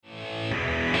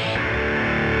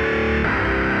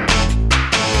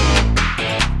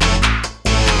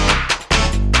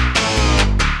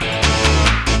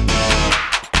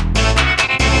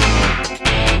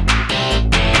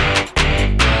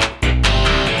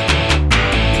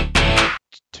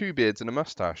two beards and a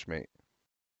mustache, mate.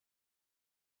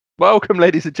 Welcome,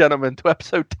 ladies and gentlemen, to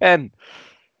episode 10.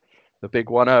 The big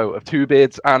 1-0 of two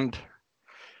beards and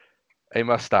a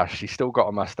mustache. He's still got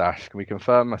a mustache. Can we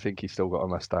confirm? I think he's still got a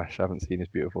mustache. I haven't seen his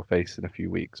beautiful face in a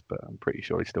few weeks, but I'm pretty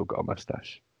sure he's still got a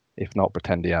mustache. If not,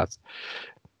 pretend he has.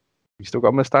 You still got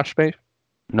a mustache, Spave?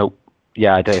 Nope.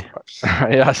 Yeah, I do.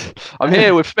 Yes. I'm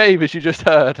here with Spave, as you just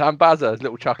heard, and Bazza,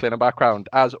 little chuckle in the background.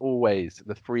 As always,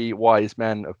 the three wise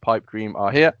men of Pipe Dream are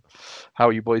here. How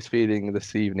are you boys feeling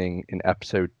this evening in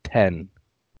episode 10?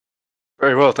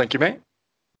 Very well, thank you, mate.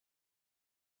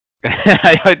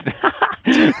 I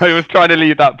was trying to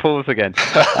leave that pause again.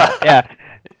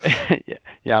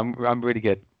 Yeah, I'm really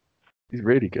good. He's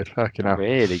really good. Fucking hell.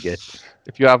 Really good.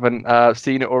 If you haven't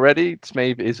seen it already,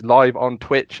 Smave is live on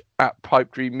Twitch at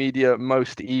Pipe Dream Media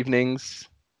most evenings,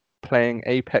 playing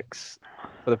Apex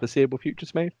for the foreseeable future,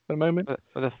 Smave, for the moment.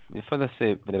 For the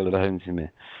foreseeable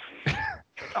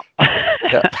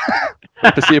Yeah.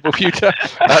 Foreseeable future.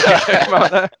 Check him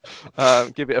out there.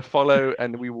 Give it a follow,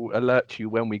 and we will alert you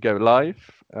when we go live.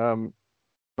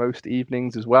 Most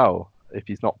evenings as well, if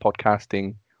he's not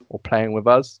podcasting or playing with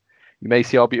us. You may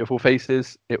see our beautiful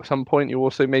faces. At some point, you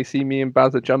also may see me and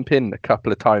Bazza jump in a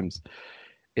couple of times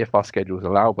if our schedules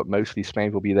allow, but mostly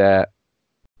Smave will be there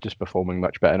just performing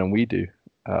much better than we do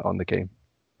on the game.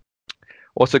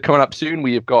 Also coming up soon,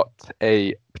 we have got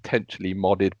a potentially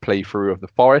modded playthrough of The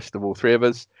Forest of all three of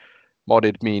us.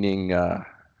 Modded meaning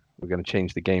we're going to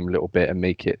change the game a little bit and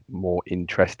make it more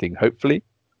interesting, hopefully.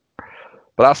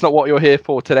 But that's not what you're here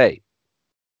for today.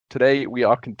 Today, we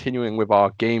are continuing with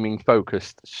our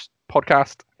gaming-focused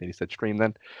podcast. I nearly said stream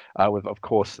then. With, of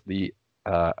course, the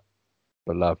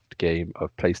beloved game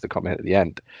of Place the Comment at the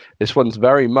End. This one's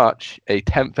very much a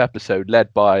 10th episode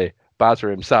led by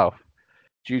Bazza himself,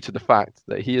 due to the fact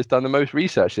that he has done the most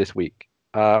research this week.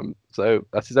 So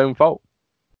that's his own fault.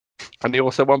 And he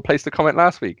also won Place the Comment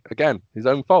last week. Again, his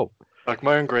own fault. Like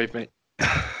my own grave, mate.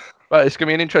 But it's going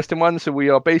to be an interesting one. So we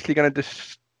are basically going to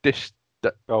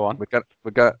Go on.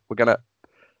 We're gonna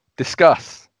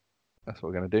discuss. That's what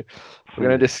we're gonna do. We're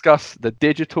gonna discuss the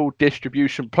digital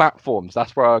distribution platforms.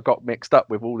 That's where I got mixed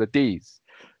up with all the D's,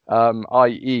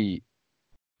 i.e.,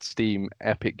 Steam,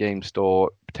 Epic Game Store,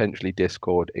 potentially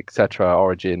Discord, etc.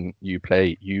 Origin,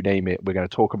 Uplay, you name it. We're going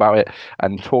to talk about it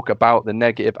and talk about the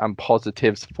negative and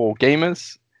positives for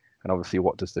gamers, and obviously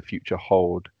what does the future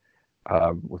hold.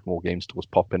 With more game stores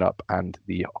popping up and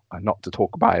the not to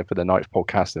talk about it for the 9th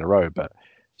podcast in a row, but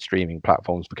streaming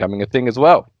platforms becoming a thing as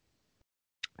well.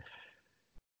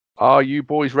 Are you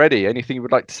boys ready? Anything you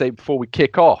would like to say before we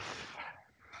kick off?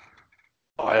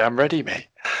 I am ready, mate.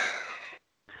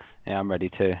 Yeah, I'm ready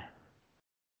too.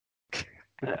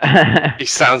 He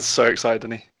sounds so excited,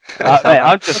 doesn't he?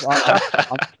 I'm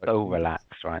so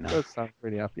relaxed right now. He does sound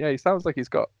really happy. Yeah, he sounds like he's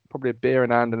got probably a beer in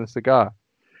hand and a cigar.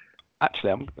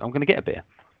 Actually, I'm going to get a beer.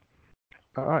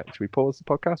 All right, should we pause the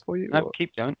podcast for you? No,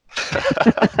 keep going.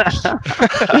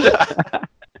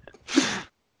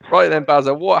 Right then,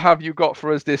 Bazza, what have you got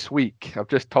for us this week? I've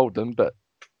just told them, but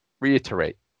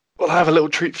reiterate. Well, I have a little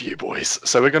treat for you boys.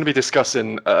 So we're going to be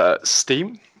discussing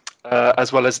Steam,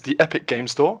 as well as the Epic Game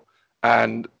Store,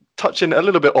 and touching a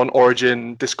little bit on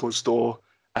Origin, Discord Store,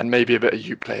 and maybe a bit of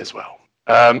Uplay as well.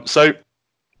 So,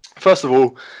 first of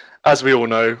all, as we all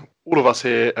know, all of us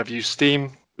here have used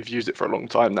Steam. We've used it for a long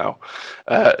time now.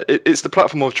 It's the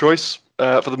platform of choice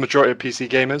for the majority of PC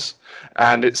gamers,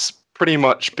 and it's pretty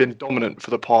much been dominant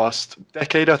for the past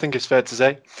decade, I think it's fair to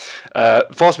say.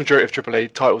 Vast majority of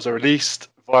AAA titles are released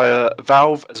via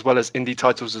Valve, as well as indie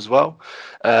titles as well.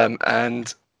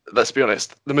 And let's be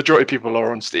honest, the majority of people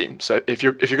are on Steam. So if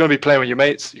you're going to be playing with your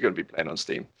mates, you're going to be playing on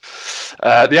Steam.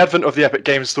 The advent of the Epic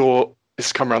Game Store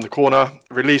has come around the corner,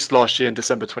 released last year in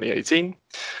December 2018,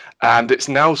 and it's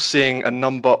now seeing a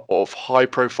number of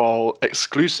high-profile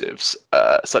exclusives,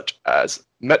 such as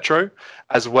Metro,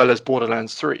 as well as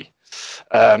Borderlands 3.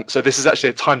 So this is actually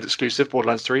a timed exclusive,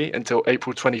 Borderlands 3, until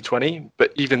April 2020,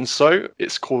 but even so,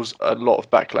 it's caused a lot of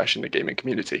backlash in the gaming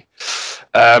community.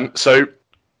 So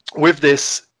with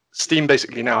this, Steam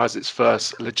basically now has its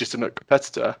first legitimate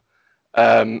competitor.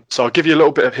 So I'll give you a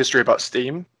little bit of history about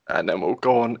Steam, and then we'll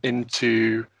go on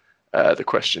into the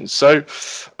questions. So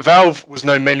Valve was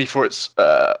known mainly for its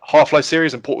Half-Life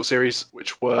series and Portal series,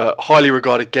 which were highly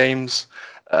regarded games.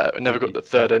 Never got the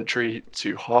third entry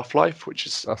to Half-Life, which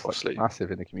is obviously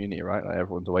massive in the community, right? Like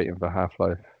everyone's waiting for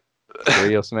Half-Life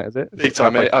 3 or something, is it? Big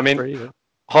time, mate. I mean, 3, yeah?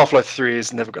 Half-Life 3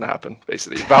 is never going to happen,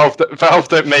 basically. Valve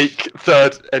don't make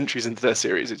third entries into their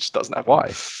series. It just doesn't happen. Why?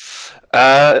 It's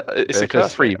a curse,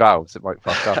 just 3 mate. valves. It might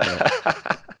fuck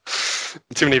up.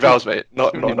 Too many valves, mate.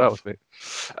 Not Too many enough. valves,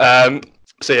 mate.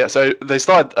 So they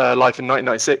started life in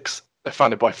 1996. They're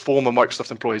founded by former Microsoft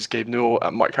employees Gabe Newell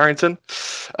and Mike Harrington.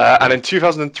 And in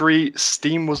 2003,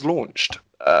 Steam was launched.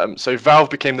 So Valve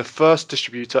became the first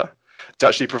distributor to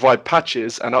actually provide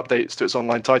patches and updates to its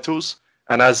online titles.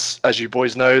 And as you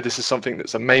boys know, this is something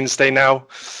that's a mainstay now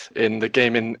in the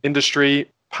gaming industry.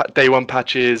 Day one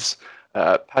patches,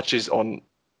 patches on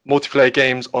multiplayer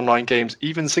games, online games,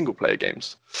 even single-player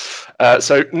games.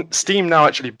 So Steam now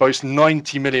actually boasts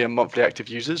 90 million monthly active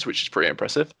users, which is pretty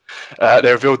impressive.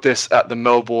 They revealed this at the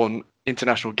Melbourne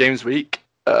International Games Week.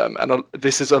 And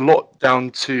this is a lot down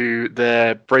to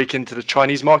their break into the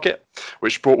Chinese market,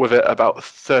 which brought with it about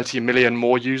 30 million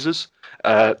more users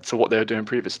to what they were doing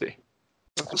previously.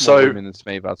 That's more women than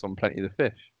Smave has on Plenty of the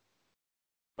Fish.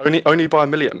 Only by a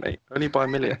million, mate. Only by a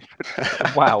million.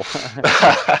 Wow.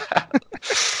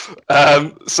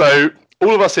 So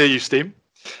all of us here use Steam,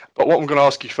 but what I'm going to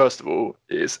ask you first of all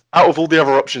is, out of all the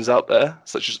other options out there,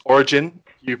 such as Origin,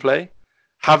 Uplay,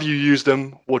 have you used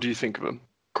them? What do you think of them?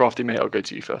 Crafty, mate, I'll go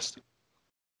to you first.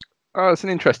 Oh, it's an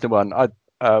interesting one.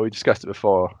 We discussed it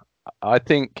before. I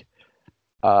think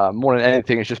more than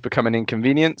anything, it's just become an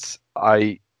inconvenience.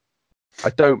 I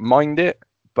don't mind it,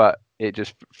 but it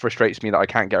just frustrates me that I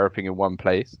can't get everything in one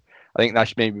place. I think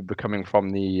that's maybe becoming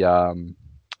from the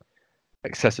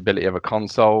accessibility of a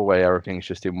console where everything's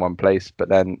just in one place. But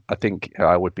then I think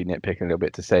I would be nitpicking a little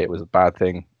bit to say it was a bad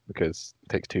thing because it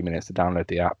takes 2 minutes to download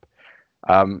the app.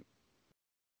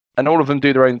 And all of them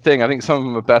do their own thing. I think some of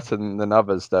them are better than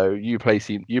others, though.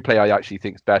 Uplay I actually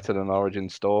think is better than Origin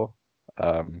Store.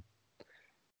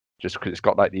 Just because it's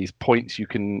got like these points you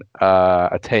can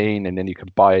attain, and then you can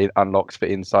buy unlocks for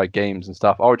inside games and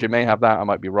stuff. Origin may have that, I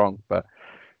might be wrong, but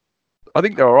I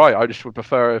think they're all right. I just would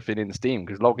prefer if it in Steam,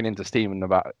 because logging into Steam and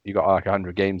you got like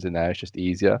 100 games in there, it's just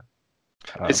easier.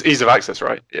 It's ease of access,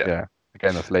 right? Yeah.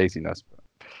 Again, that's laziness.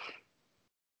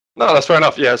 No, that's fair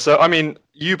enough. Yeah. So, I mean,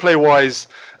 Uplay-wise,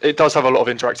 it does have a lot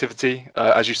of interactivity.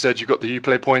 As you said, you've got the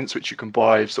Uplay points, which you can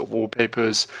buy sort of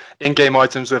wallpapers, in-game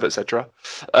items with, etc.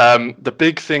 The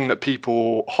big thing that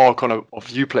people hark on of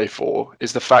Uplay for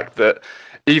is the fact that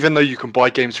even though you can buy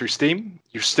games through Steam,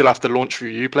 you still have to launch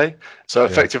through Uplay. So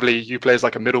effectively, Uplay is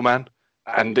like a middleman,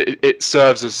 and it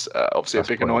serves as obviously a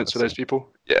big annoyance for those people.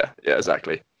 Yeah,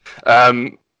 exactly.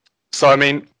 So, I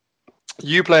mean,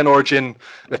 Uplay and Origin,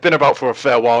 they've been about for a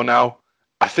fair while now.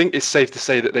 I think it's safe to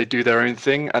say that they do their own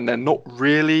thing, and they're not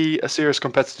really a serious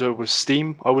competitor with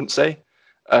Steam, I wouldn't say.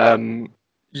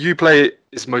 Uplay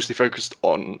is mostly focused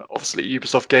on, obviously,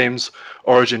 Ubisoft games.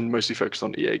 Origin mostly focused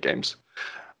on EA games.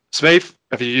 Smave,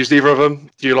 have you used either of them?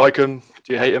 Do you like them?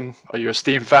 Do you hate them? Are you a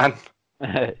Steam fan?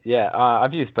 Yeah,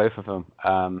 I've used both of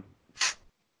them.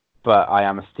 But I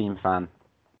am a Steam fan,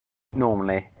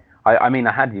 normally. I mean,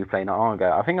 I had Uplay not long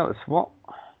ago. I think it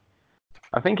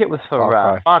was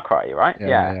for Far Cry, right?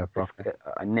 Yeah.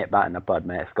 I nipped that in the bud,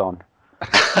 mate. It's gone.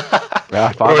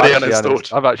 I've actually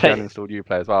uninstalled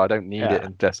Uplay as well. I don't need it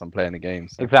unless I'm playing the game.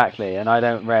 So. Exactly, and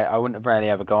I wouldn't really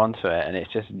ever go onto it, and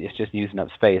it's just using up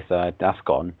space. So that's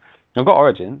gone. I've got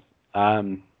Origins. I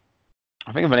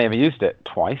think I've only ever used it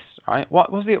twice. Right?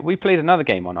 What was it? We played another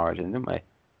game on Origin, didn't we?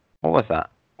 What was that?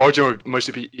 Origin would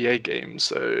mostly be EA games,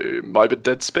 so might be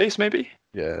Dead Space, maybe?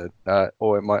 Yeah,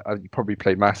 or it might. You probably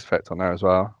played Mass Effect on there as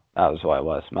well. That was what it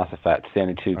was. Mass Effect, the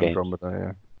only two games.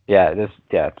 Andromeda,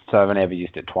 So I've only ever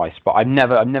used it twice, but I've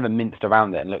never minced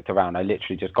around it and looked around. I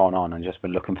literally just gone on and just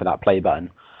been looking for that play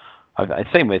button.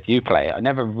 Same with Uplay. I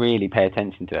never really pay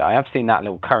attention to it. I have seen that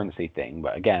little currency thing,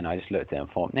 but again, I just looked at it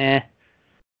and thought, nah.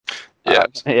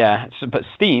 Yeah. But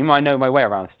Steam, I know my way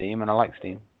around Steam, and I like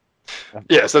Steam.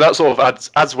 Yeah, so that sort of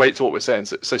adds weight to what we're saying.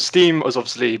 So Steam has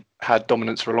obviously had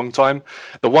dominance for a long time.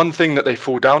 The one thing that they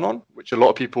fall down on, which a lot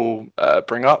of people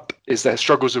bring up, is their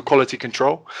struggles with quality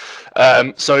control.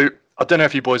 So I don't know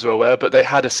if you boys were aware, but they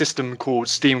had a system called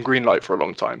Steam Greenlight for a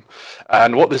long time.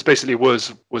 And what this basically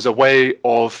was a way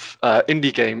of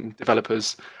indie game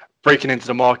developers breaking into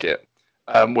the market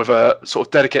with a sort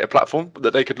of dedicated platform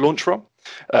that they could launch from.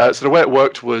 So the way it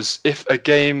worked was, if a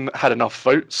game had enough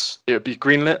votes, it would be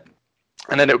greenlit,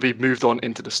 and then it would be moved on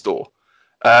into the store.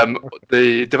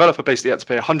 The developer basically had to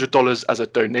pay $100 as a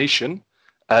donation,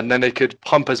 and then they could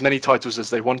pump as many titles as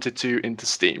they wanted to into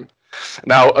Steam.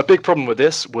 Now, a big problem with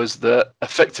this was that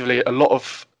effectively a lot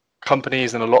of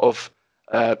companies and a lot of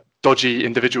dodgy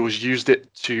individuals used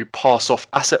it to pass off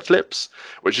asset flips,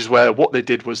 which is where what they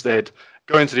did was they'd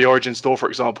go into the Origin store, for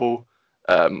example,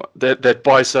 they'd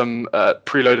buy some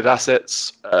preloaded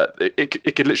assets.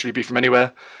 It could literally be from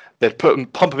anywhere. They'd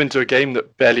pump them into a game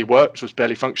that barely worked, was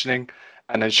barely functioning,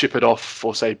 and then ship it off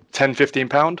for, say, £10,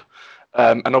 £15.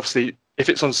 And obviously, if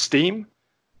it's on Steam,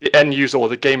 the end user or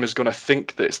the gamer is going to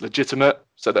think that it's legitimate,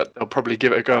 so that they'll probably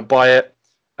give it a go and buy it,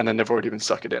 and then they've already been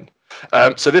suckered in.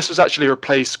 So this was actually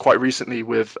replaced quite recently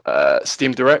with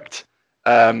Steam Direct,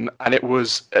 and it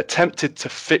was attempted to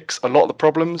fix a lot of the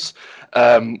problems.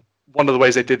 One of the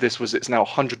ways they did this was it's now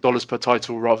 $100 per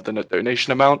title rather than a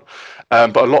donation amount.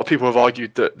 But a lot of people have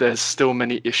argued that there's still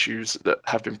many issues that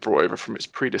have been brought over from its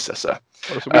predecessor.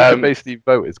 So we can basically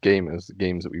vote as gamers the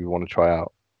games that we want to try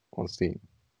out on Steam.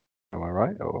 Am I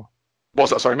right? Or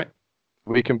what's that? Sorry, mate.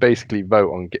 We can basically vote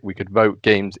on. We could vote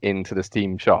games into the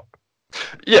Steam shop.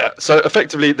 Yeah. So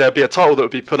effectively, there'd be a title that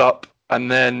would be put up, and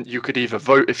then you could either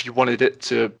vote if you wanted it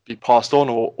to be passed on,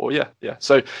 or yeah.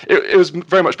 So it was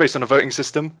very much based on a voting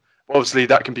system. Obviously,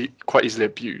 that can be quite easily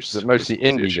abused. Is it mostly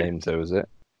indie games, though? Is it?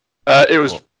 It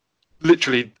was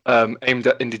literally aimed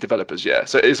at indie developers. Yeah.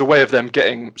 So it's a way of them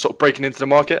breaking into the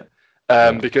market.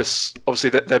 Because obviously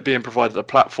they're being provided a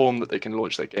platform that they can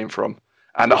launch their game from,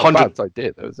 and Not a bad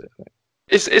idea, though, is it?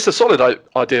 It's a solid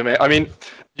idea, mate. I mean,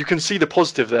 you can see the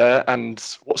positive there, and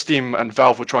what Steam and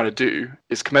Valve were trying to do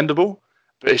is commendable.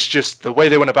 But it's just the way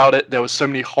they went about it. There were so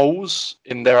many holes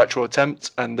in their actual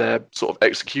attempt and their sort of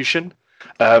execution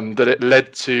that it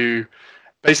led to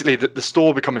basically the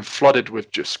store becoming flooded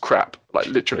with just crap, like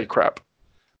literally crap.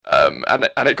 And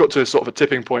it got to a sort of a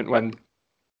tipping point when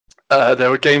there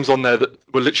were games on there that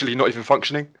were literally not even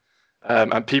functioning,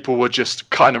 and people were just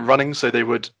cutting and running. So they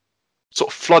would sort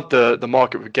of flood the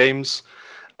market with games,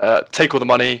 take all the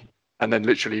money, and then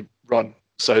literally run.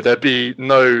 So there'd be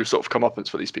no sort of comeuppance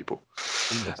for these people.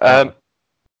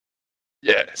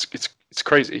 Yeah, it's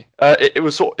crazy. It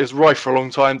was rife for a long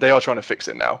time. They are trying to fix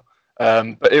it now,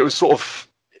 but it was sort of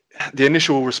the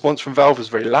initial response from Valve was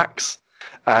very lax,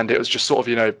 and it was just sort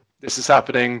of this is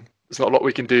happening. There's not a lot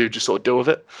we can do. Just sort of deal with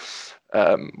it,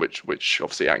 which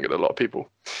obviously angered a lot of people.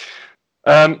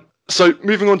 So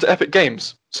moving on to Epic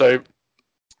Games. So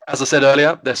as I said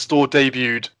earlier, their store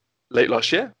debuted late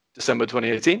last year, December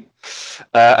 2018,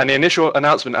 and the initial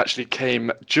announcement actually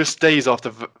came just days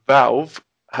after Valve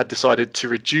had decided to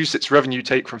reduce its revenue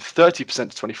take from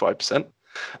 30% to 25%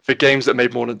 for games that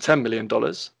made more than $10 million,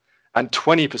 and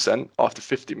 20% after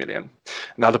 $50 million.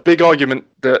 Now, the big argument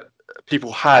that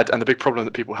people had, and the big problem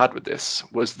that people had with this,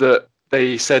 was that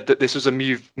they said that this was a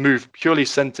move purely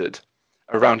centered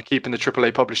around keeping the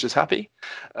AAA publishers happy,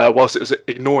 whilst it was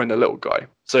ignoring the little guy.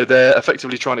 So they're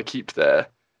effectively trying to keep their,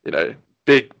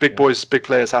 big boys, big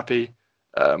players happy,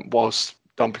 whilst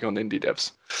dumping on indie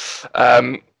devs.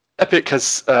 Epic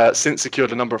has since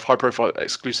secured a number of high-profile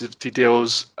exclusivity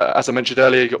deals. As I mentioned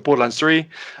earlier, you got Borderlands 3,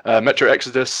 Metro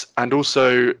Exodus, and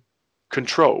also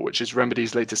Control, which is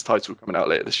Remedy's latest title coming out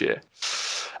later this year.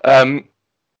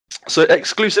 So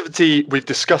exclusivity, we've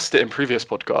discussed it in previous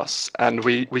podcasts, and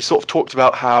we sort of talked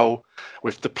about how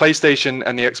with the PlayStation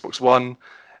and the Xbox One,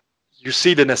 you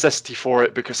see the necessity for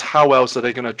it because how else are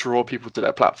they going to draw people to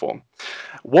their platform?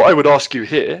 What I would ask you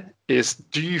here is,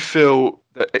 do you feel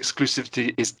that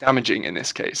exclusivity is damaging in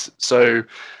this case? So,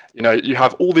 you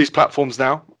have all these platforms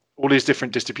now, all these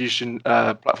different distribution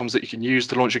platforms that you can use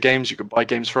to launch your games, you can buy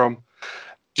games from.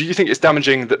 Do you think it's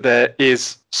damaging that there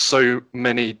is so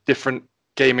many different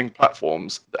gaming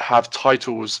platforms that have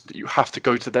titles that you have to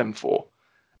go to them for?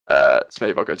 So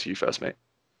maybe I'll go to you first, mate.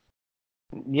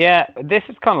 Yeah, this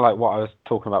is kind of like what I was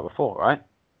talking about before, right?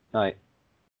 Like,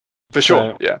 for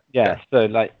sure, yeah. So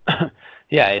like,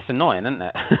 yeah, it's annoying, isn't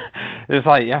it? It's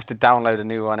like you have to download a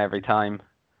new one every time.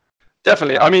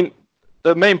 Definitely. I mean,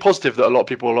 the main positive that a lot of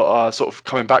people are sort of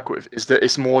coming back with is that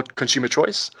it's more consumer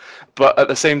choice, but at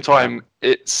the same time,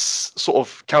 it's sort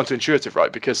of counterintuitive,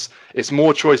 right? Because it's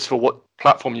more choice for what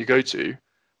platform you go to,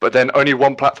 but then only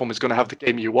one platform is going to have the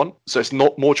game you want, so it's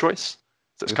not more choice.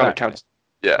 So it's kind of counter.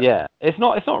 Yeah. It's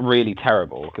not really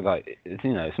terrible because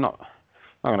it's not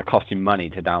going to cost you money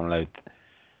to download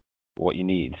what you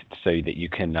need so that you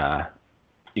can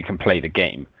play the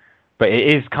game, but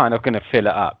it is kind of going to fill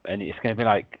it up, and it's going to be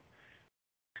like,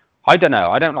 I don't know.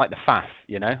 I don't like the faff,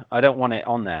 I don't want it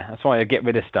on there. That's why I get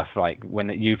rid of stuff like when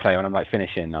you play, when I'm like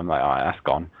finishing, I'm like, all right, that's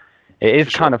gone. It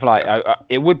is kind of like,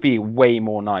 it would be way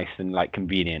more nice and like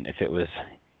convenient if it was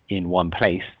in one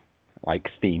place,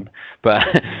 like Steam.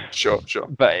 But sure.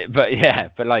 But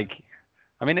like,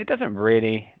 I mean, it doesn't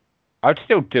really. I'd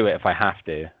still do it if I have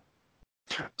to.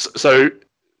 So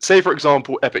say for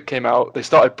example, Epic came out. They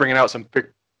started bringing out some big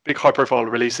high-profile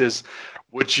releases.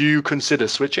 Would you consider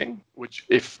switching?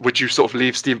 Would you sort of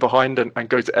leave Steam behind and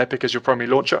go to Epic as your primary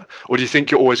launcher, or do you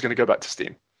think you're always going to go back to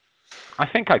Steam? I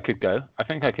think I could go. I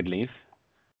think I could leave.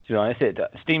 To be honest,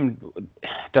 Steam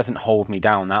doesn't hold me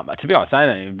down that much. To be honest, I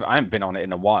haven't been on it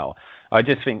in a while. I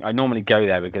just think I normally go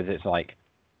there because it's like,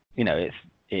 it's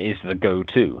it is the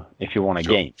go-to if you want a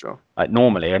game. Sure. Like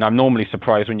normally, and I'm normally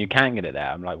surprised when you can get it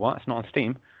there. I'm like, what? It's not on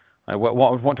Steam. Like,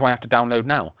 what do I have to download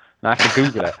now? And I have to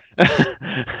Google it.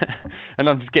 And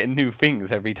I'm just getting new things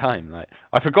every time. Like,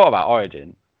 I forgot about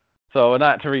Origin, so when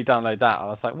I had to re-download that, I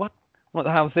was like, what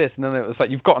the hell is this? And then it was like,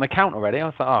 you've got an account already. I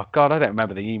was like, oh god, I don't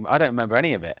remember the email. I don't remember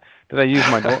any of it. Did I use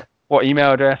my what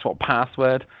email address? What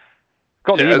password?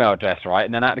 Got the email address right,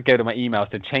 and then I had to go to my emails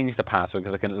to change the password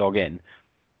because I couldn't log in.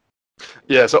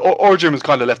 Yeah, so Origin was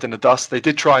kind of left in the dust. They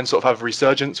did try and sort of have a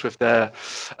resurgence with their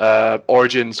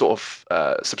Origin sort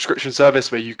of subscription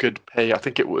service where you could pay, I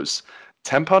think it was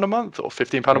 £10 a month or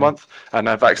 £15 a month, and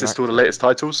have access to all the latest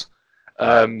titles.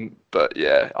 But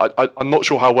yeah, I'm not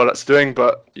sure how well that's doing,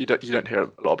 but you don't hear a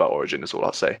lot about Origin, is all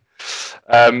I'll say.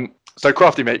 So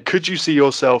Crafty mate, could you see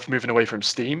yourself moving away from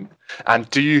Steam? And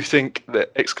do you think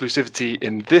that exclusivity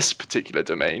in this particular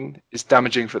domain is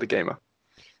damaging for the gamer?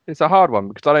 It's a hard one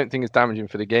because I don't think it's damaging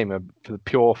for the gamer for the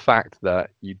pure fact that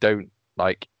you don't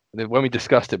like. When we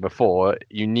discussed it before,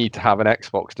 you need to have an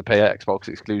Xbox to play Xbox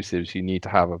exclusives. You need to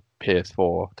have a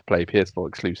PS4 to play PS4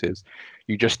 exclusives.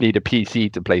 You just need a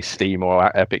PC to play Steam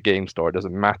or Epic Game Store. It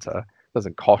doesn't matter. It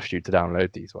doesn't cost you to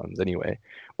download these ones anyway.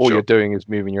 All you're doing is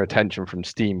moving your attention from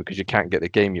Steam because you can't get the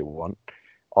game you want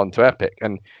onto Epic.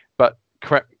 But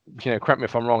correct me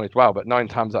if I'm wrong as well, but 9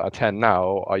 times out of 10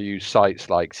 now, I use sites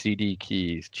like CD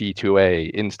Keys,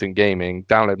 G2A, Instant Gaming,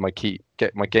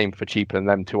 get my game for cheaper than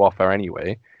them to offer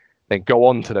anyway, then go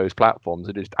on to those platforms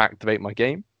and just activate my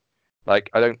game. Like,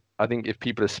 I think if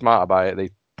people are smart about it, they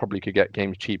probably could get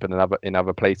games cheaper than in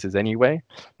other places anyway.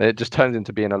 And it just turns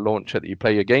into being a launcher that you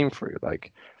play your game through.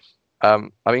 Like, I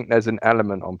think there's an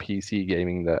element on PC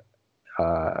gaming that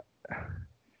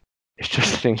it's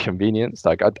just an inconvenience.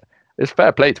 Like, it's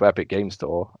fair play to Epic Game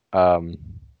Store for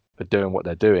doing what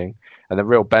they're doing, and the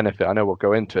real benefit, I know we'll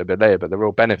go into it a bit later, but the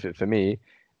real benefit for me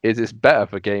is it's better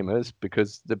for gamers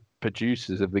because the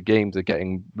producers of the games are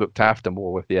getting looked after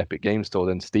more with the Epic Game Store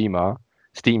than Steam are.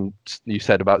 Steam, you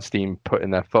said about Steam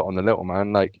putting their foot on the little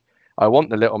man. Like, I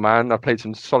want the little man. I played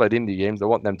some solid indie games. I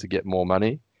want them to get more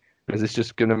money because it's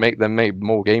just going to make them make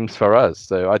more games for us.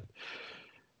 So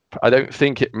I don't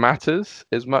think it matters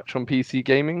as much on PC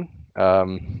gaming.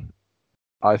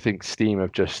 I think Steam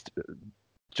have just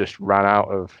ran out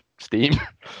of steam.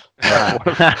 God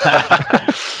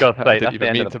sake, that's the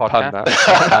end of the podcast.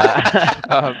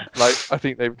 I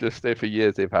think they've for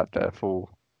years they've had their full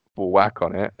whack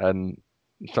on it, and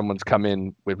someone's come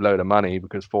in with a load of money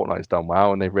because Fortnite's done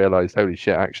well, and they've realised, holy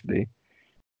shit, actually,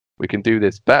 we can do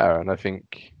this better. And I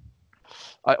think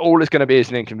all it's going to be is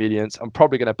an inconvenience. I'm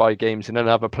probably going to buy games in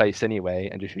another place anyway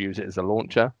and just use it as a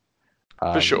launcher.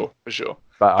 For sure.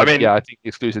 But I think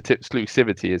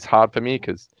exclusivity is hard for me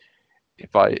because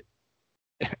if I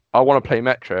want to play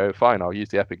Metro, fine, I'll use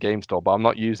the Epic Game Store, but I'm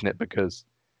not using it because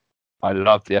I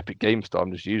love the Epic Game Store.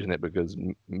 I'm just using it because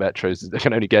Metros, they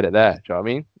can only get it there. Do you know what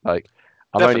I mean? Like,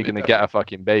 I'm only going to get a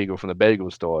fucking bagel from the bagel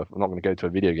store. I'm not going to go to a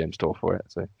video game store for it.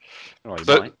 So,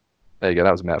 there you go.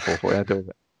 That was a metaphor for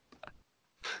you.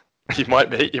 You might,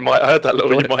 mate. You might. I heard that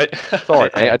little. You might. Sorry,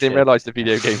 mate. I didn't realise the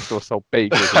video game store sold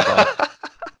bagels.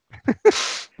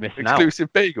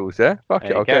 Exclusive bagels, yeah. Fuck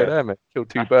it, I'll go there, mate. Kill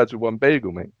 2 birds with 1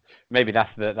 bagel, mate. Maybe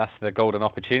that's the golden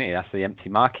opportunity. That's the empty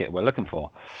market we're looking for.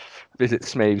 Visit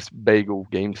Smave's Bagel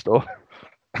Game Store.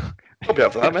 I'll be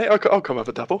up for that, mate. I'll come have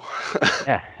a double.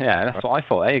 yeah, that's what I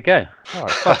thought. There you go. All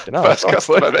right, fucking hell. First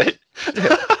customer, mate.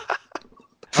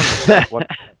 One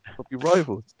of your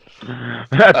rivals.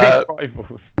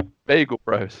 Rivals. Bagel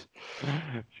Bros.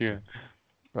 Sure.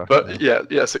 But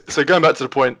yeah. So going back to the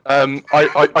point,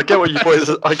 I get what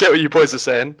you boys are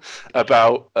saying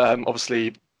about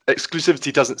obviously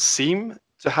exclusivity doesn't seem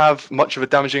to have much of a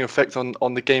damaging effect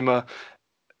on the gamer,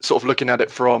 sort of looking at it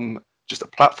from just a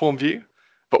platform view.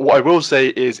 But what I will say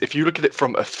is, if you look at it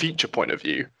from a feature point of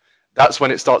view, that's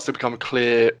when it starts to become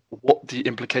clear what the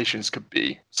implications could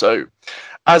be. So,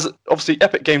 as obviously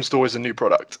Epic Game Store is a new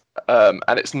product, and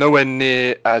it's nowhere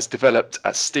near as developed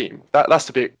as Steam. That's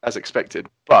to be as expected.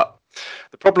 But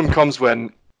the problem comes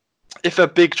when, if a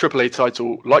big AAA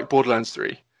title like Borderlands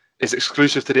 3 is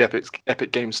exclusive to the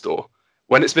Epic Game Store,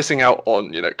 when it's missing out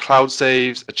on cloud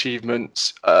saves,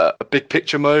 achievements, a big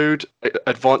picture mode,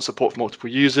 advanced support for multiple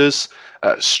users,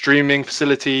 streaming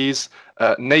facilities,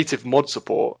 native mod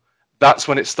support. That's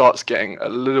when it starts getting a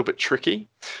little bit tricky,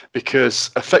 because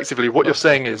effectively what you're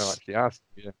saying is, yeah.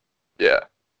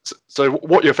 So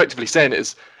what you're effectively saying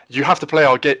is, you have to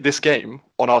play this game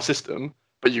on our system,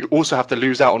 but you also have to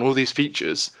lose out on all these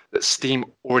features that Steam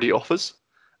already offers.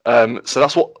 So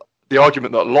that's what the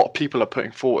argument that a lot of people are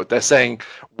putting forward. They're saying,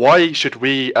 why should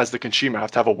we as the consumer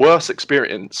have to have a worse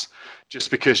experience just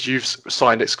because you've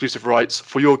signed exclusive rights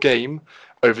for your game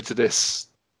over to this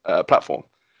platform.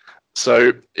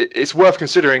 So it's worth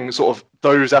considering sort of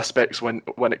those aspects when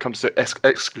it comes to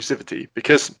exclusivity,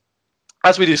 because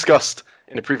as we discussed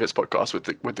in a previous podcast with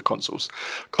the consoles,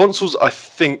 I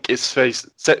think it's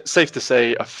safe to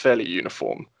say are fairly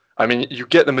uniform. I mean, you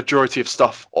get the majority of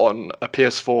stuff on a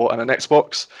PS4 and an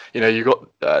Xbox. You know, you got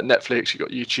Netflix, you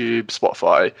got YouTube,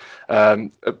 Spotify,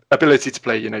 ability to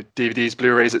play, you know, DVDs,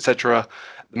 Blu-rays, etc.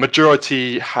 The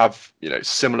majority have, you know,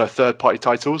 similar third-party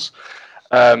titles.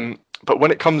 But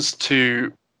when it comes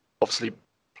to obviously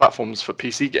platforms for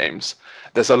PC games,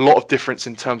 there's a lot of difference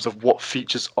in terms of what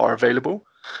features are available.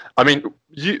 I mean,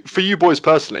 for you boys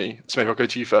personally, so maybe I'll go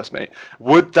to you first, mate.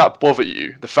 Would that bother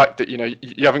you? The fact that, you know,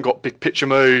 you haven't got big picture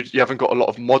mode, you haven't got a lot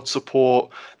of mod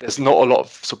support, there's not a lot of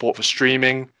support for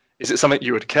streaming. Is it something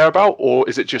you would care about, or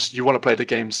is it just you want to play the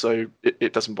game so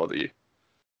it doesn't bother you?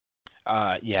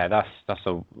 Yeah, that's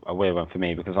a weird one for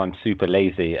me, because I'm super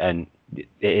lazy, and it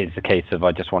is a case of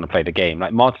I just want to play the game.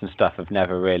 Like mods and stuff have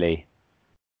never really,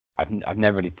 I've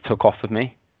never really took off with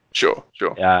me. Sure.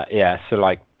 Yeah. So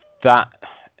like that,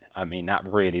 I mean, that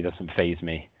really doesn't faze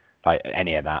me. Like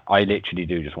any of that, I literally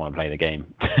do just want to play the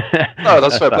game. Oh,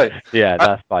 that's fair play. Yeah,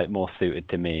 that's like more suited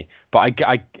to me. But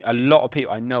a lot of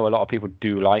people, I know a lot of people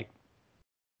do like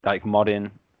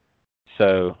modding,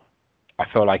 so I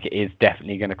feel like it is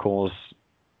definitely going to cause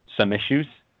some issues,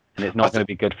 and it's not going to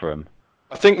be good for them.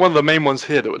 I think one of the main ones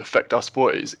here that would affect us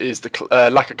boys is the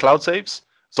lack of cloud saves.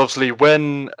 So obviously,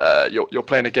 when you're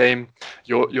playing a game,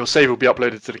 your save will be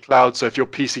uploaded to the cloud. So if your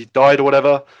PC died or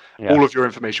whatever, all of your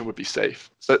information would be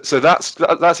safe. So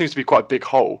that seems to be quite a big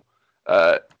hole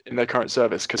in their current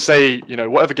service. Because say, you know,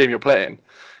 whatever game you're playing,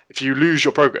 if you lose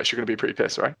your progress, you're going to be pretty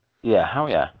pissed, right? Yeah, hell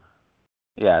yeah.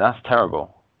 Yeah, that's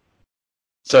terrible.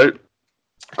 So,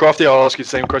 Crafty, I'll ask you the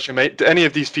same question, mate. Do any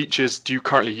of these features, do you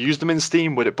currently use them in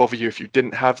Steam? Would it bother you if you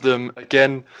didn't have them?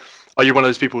 Again, are you one of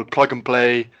those people who plug and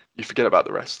play, you forget about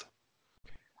the rest?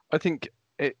 I think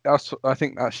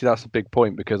actually that's a big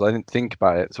point, because I didn't think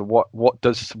about it. So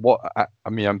I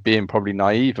mean, I'm being probably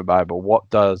naive about it, but what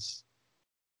does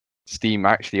Steam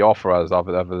actually offer us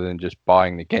other than just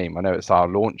buying the game? I know it's our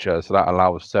launcher, so that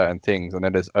allows certain things, and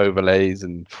then there's overlays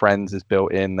and friends is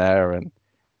built in there and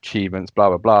achievements, blah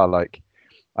blah blah. Like,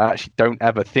 I actually don't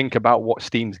ever think about what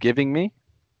Steam's giving me.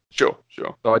 Sure.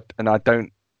 So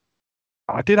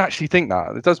I did actually think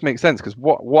that it does make sense, because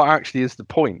what actually is the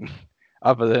point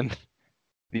other than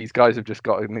these guys have just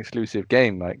got an exclusive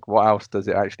game? Like, what else does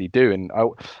it actually do? And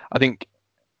I think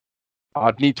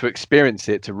I'd need to experience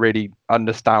it to really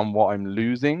understand what I'm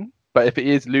losing. But if it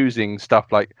is losing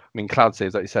stuff like, I mean, cloud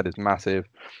saves, like you said, is massive.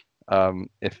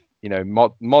 If you know,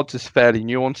 mods is fairly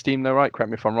new on Steam though, right? Correct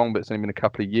me if I'm wrong, but it's only been a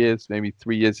couple of years, maybe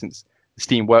 3 years since the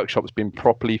Steam Workshop's been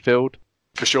properly filled.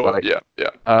 For sure, like, yeah.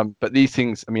 But these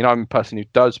things, I mean, I'm a person who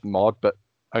does mod, but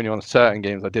only on certain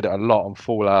games. I did it a lot on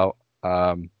Fallout,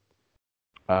 you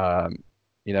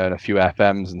know, and a few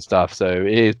FMs and stuff. So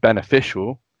it is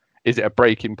beneficial. Is it a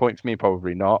breaking point for me?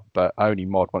 Probably not. But I only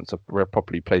mod once I've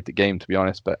properly played the game, to be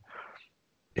honest. But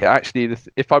it actually,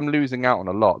 if I'm losing out on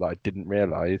a lot that I didn't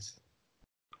realize,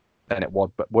 then it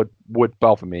would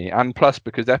bother me. And plus,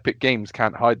 because Epic Games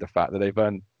can't hide the fact that they've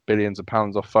earned billions of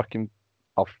pounds off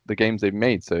the games they've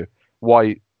made. So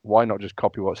why not just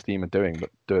copy what Steam are doing, but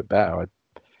do it better? I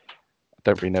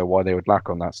don't really know why they would lack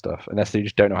on that stuff, unless they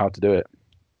just don't know how to do it.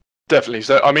 Definitely.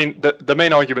 So, I mean, the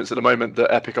main arguments at the moment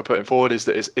that Epic are putting forward is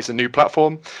that it's a new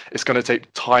platform. It's going to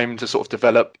take time to sort of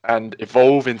develop and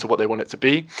evolve into what they want it to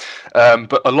be.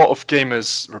 But a lot of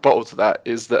gamers' rebuttal to that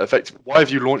is that, effectively, why have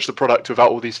you launched the product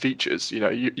without all these features? You know,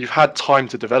 you've had time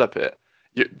to develop it.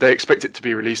 They expect it to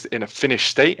be released in a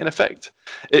finished state, in effect.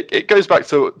 It goes back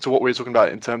to what we were talking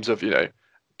about in terms of, you know,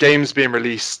 games being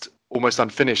released almost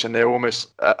unfinished, and they're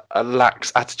almost a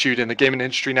lax attitude in the gaming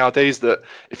industry nowadays, that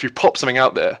if you pop something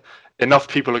out there, enough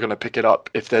people are going to pick it up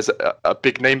if there's a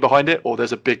big name behind it or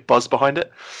there's a big buzz behind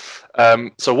it.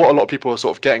 So what a lot of people are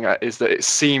sort of getting at is that it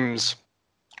seems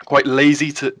quite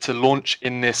lazy to launch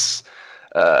in this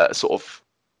sort of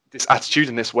this attitude,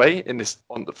 in this way, in this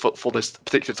for this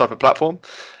particular type of platform.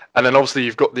 And then obviously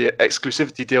you've got the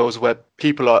exclusivity deals where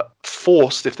people are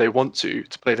forced, if they want to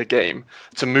play the game,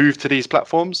 to move to these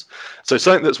platforms. So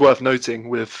something that's worth noting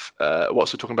with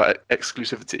whilst we're talking about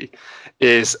exclusivity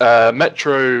is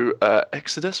Metro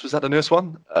Exodus, was that the newest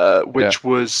one? Which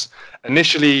was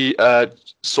initially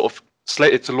sort of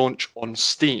slated to launch on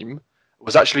Steam,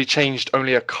 was actually changed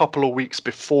only a couple of weeks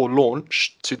before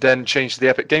launch to then change to the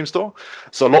Epic Game Store.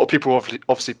 So a lot of people were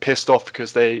obviously pissed off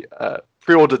because they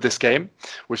pre-ordered this game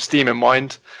with Steam in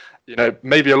mind,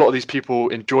 maybe a lot of these people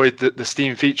enjoyed the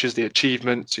Steam features, the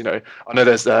achievements. I know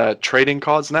there's trading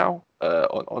cards now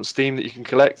on Steam that you can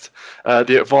collect,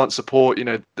 the advanced support,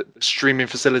 the streaming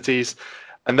facilities,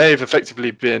 and they've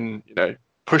effectively been,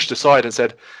 pushed aside and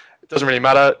said, it doesn't really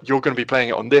matter. You're going to be playing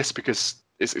it on this because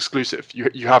it's exclusive.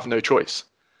 You have no choice.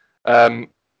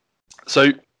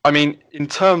 So, I mean, in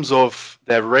terms of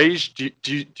their rage, do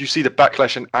you see the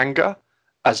backlash and anger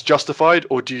as justified,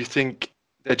 or do you think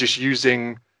they're just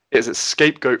using it as a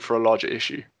scapegoat for a larger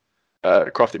issue?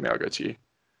 Crafty, may I go to you?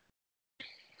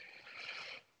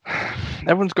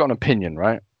 Everyone's got an opinion,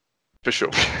 right? For sure.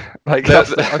 I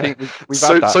think we've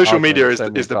had that social media so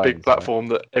is the big platform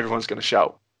that everyone's going to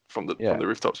shout from the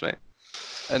rooftops, mate.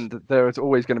 And there is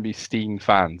always going to be Steam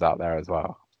fans out there as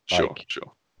well. Sure.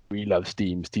 We love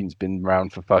Steam. Steam's been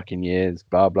around for fucking years.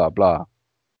 Blah blah blah.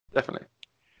 Definitely.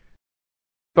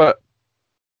 But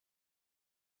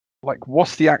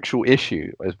what's the actual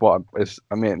issue?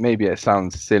 I mean, maybe it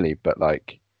sounds silly, but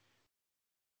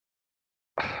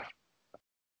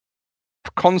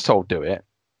console do it,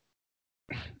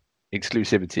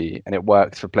 exclusivity, and it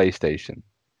works for PlayStation.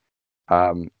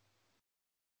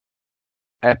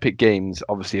 Epic Games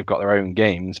obviously have got their own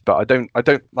games, but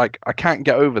I can't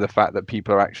get over the fact that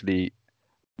people are actually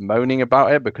moaning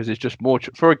about it, because it's just more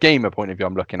for a gamer point of view.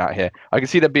 I'm looking at here. I can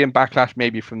see there being backlash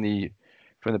maybe from the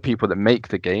people that make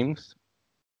the games.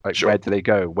 Sure. Where do they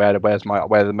go? Where's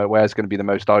going to be the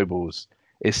most eyeballs?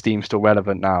 Is Steam still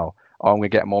relevant now? I'm going to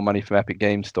get more money from Epic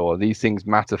Games Store. These things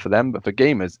matter for them, but for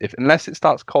gamers, unless it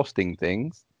starts costing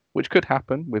things, which could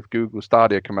happen with Google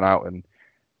Stadia coming out and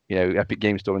Epic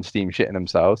Games Store and Steam shitting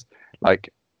themselves,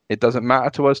 it doesn't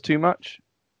matter to us too much,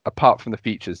 apart from the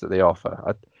features that they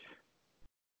offer.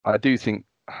 I do think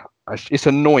it's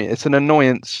annoying. It's an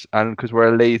annoyance, and because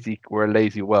we're a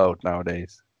lazy world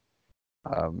nowadays.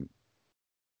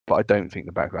 But I don't think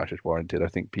the backlash is warranted. I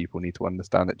think people need to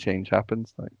understand that change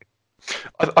happens.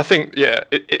 I think,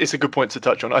 it's a good point to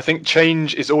touch on. I think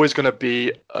change is always going to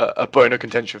be a bone of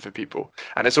contention for people,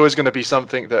 and it's always going to be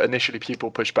something that initially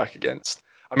people push back against.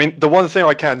 I mean, the one thing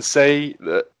I can say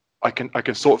that I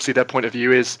can sort of see their point of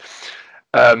view is,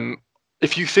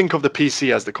 if you think of the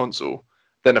PC as the console,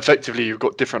 then effectively you've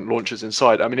got different launchers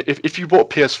inside. I mean, if you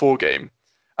bought a PS4 game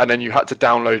and then you had to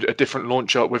download a different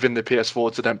launcher within the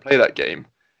PS4 to then play that game,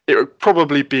 it would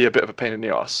probably be a bit of a pain in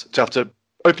the ass to have to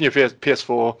open your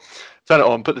PS4, turn it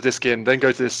on, put the disc in, then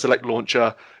go to this select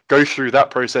launcher, go through that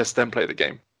process, then play the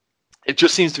game. It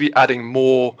just seems to be adding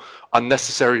more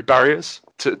unnecessary barriers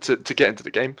to get into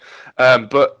the game.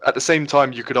 But at the same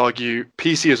time, you could argue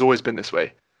PC has always been this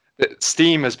way.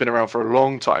 Steam has been around for a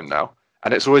long time now,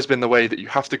 and it's always been the way that you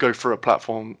have to go through a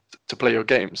platform to play your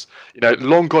games.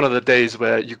 Long gone are the days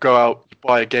where you go out, you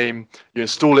buy a game, you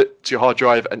install it to your hard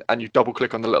drive, and you double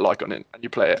click on the little icon and you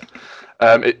play it.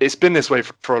 It's been this way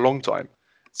for a long time.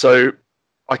 So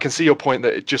I can see your point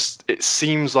that it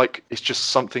seems like it's just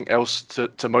something else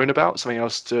to moan about, something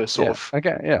else to sort of. I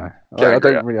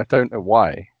don't know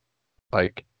why.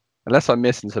 Unless I'm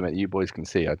missing something that you boys can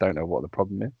see, I don't know what the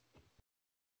problem is.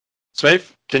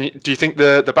 Smave, do you think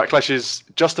the backlash is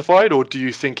justified, or do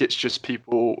you think it's just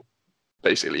people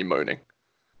basically moaning?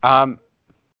 I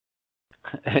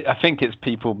think it's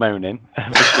people moaning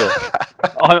for sure.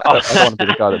 I don't want to be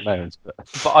the guy that moans, but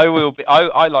I will be.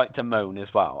 I like to moan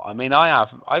as well. I mean,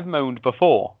 I've moaned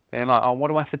before, being like, "Oh, what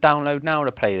do I have to download now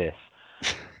to play this?"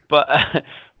 but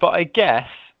I guess,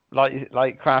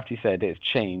 like Crafty said, it's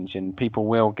change, and people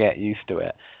will get used to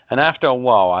it. And after a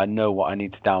while, I know what I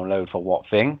need to download for what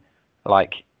thing. I'll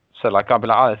be like,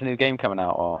 "Oh, there's a new game coming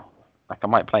out," or I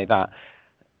might play that.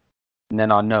 And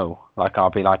then I know, I'll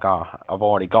be like, I've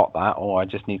already got that, or I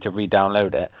just need to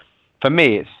re-download it. For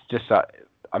me, it's just that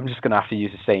I'm just going to have to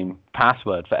use the same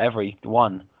password for every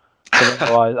one.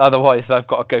 Otherwise, I've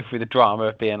got to go through the drama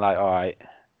of being like, all right,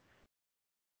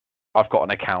 I've got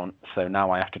an account, so now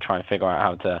I have to try and figure out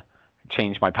how to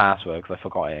change my password because I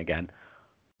forgot it again.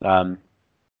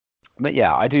 But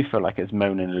yeah, I do feel like it's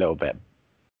moaning a little bit.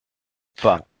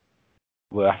 But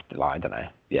we'll have to, I don't know,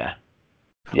 yeah.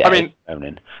 Yeah, I mean,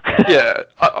 yeah.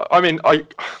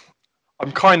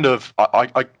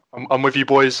 I'm with you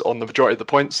boys on the majority of the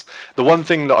points. The one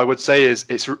thing that I would say is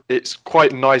it's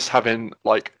quite nice having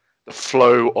the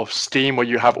flow of Steam where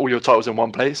you have all your titles in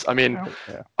one place. I mean,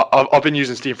 I've been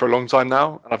using Steam for a long time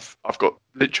now, and I've got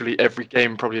literally every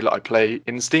game probably that I play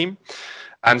in Steam,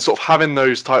 and sort of having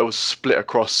those titles split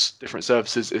across different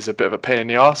services is a bit of a pain in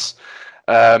the ass.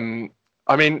 I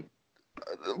mean,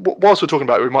 whilst we're talking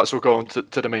about it, we might as well go on to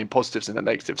the main positives and the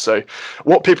negatives. So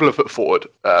what people have put forward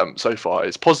so far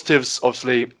is positives.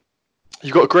 Obviously,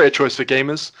 you've got a greater choice for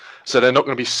gamers, so they're not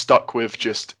going to be stuck with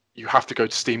just you have to go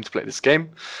to Steam to play this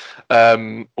game.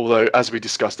 Although, as we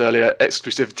discussed earlier,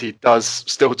 exclusivity does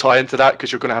still tie into that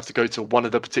because you're going to have to go to one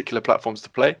of the particular platforms to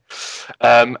play.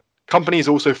 Companies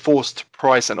also forced to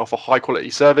price and offer high quality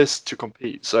service to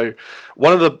compete. So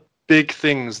one of the big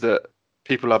things that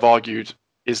people have argued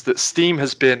is that Steam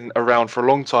has been around for a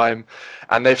long time,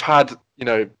 and they've had,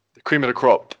 the cream of the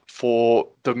crop for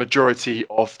the majority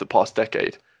of the past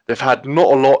decade. They've had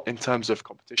not a lot in terms of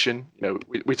competition.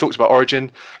 We talked about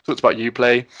Origin, talked about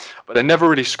Uplay, but they never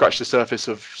really scratched the surface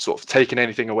of sort of taking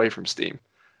anything away from Steam.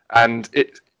 And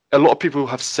a lot of people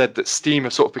have said that Steam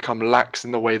have sort of become lax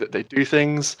in the way that they do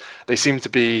things. They seem to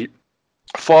be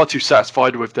far too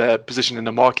satisfied with their position in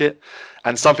the market.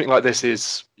 And something like this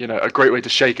is, a great way to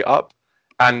shake it up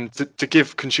and to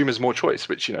give consumers more choice,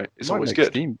 which, is always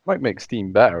good. Might make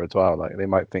Steam better as well. Like, they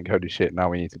might think, holy shit, now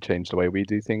we need to change the way we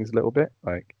do things a little bit.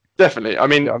 Like, definitely. I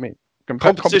mean,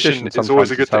 competition is always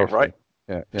a good thing, right?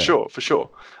 Yeah. For sure.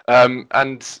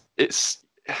 And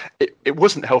it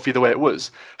wasn't healthy the way it was.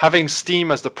 Having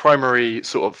Steam as the primary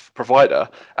sort of provider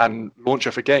and launcher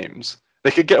for games,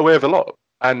 they could get away with a lot.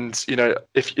 And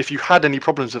if you had any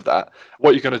problems with that, what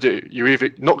are you going to do? You're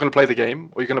either not going to play the game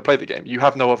or you're going to play the game. You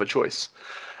have no other choice.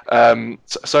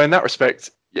 So in that respect,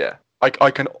 yeah, I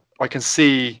can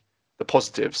see the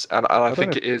positives, and I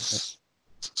think it is.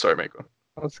 Sorry, mate.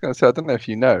 I was going to say, I don't know if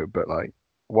you know, but like,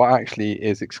 what actually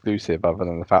is exclusive other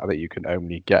than the fact that you can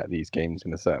only get these games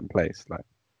in a certain place?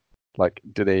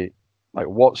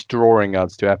 What's drawing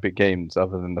us to Epic Games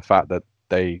other than the fact that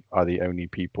they are the only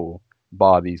people,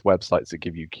 bar these websites that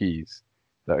give you keys,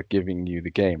 that are giving you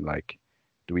the game? Like,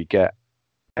 do we get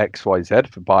XYZ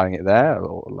for buying it there?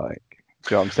 Or like, do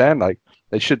you know what I'm saying? Like,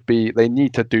 they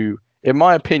need to do, in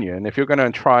my opinion, if you're going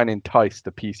to try and entice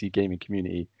the PC gaming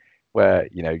community where,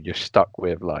 you're stuck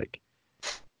with like,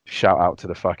 shout out to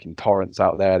the fucking torrents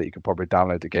out there that you can probably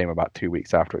download the game about 2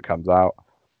 weeks after it comes out.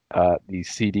 These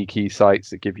CD key sites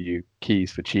that give you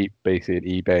keys for cheap,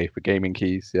 basically eBay for gaming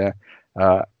keys. Yeah.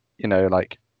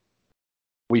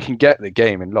 We can get the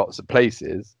game in lots of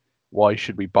places. Why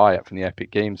should we buy it from the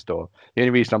Epic Game Store? The only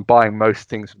reason I'm buying most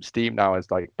things from Steam now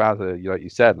is like Bazza, like you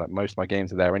said, like most of my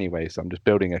games are there anyway. So I'm just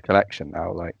building a collection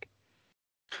now. Like,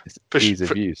 it's ease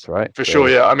of use, right? For sure,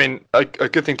 yeah. I mean, a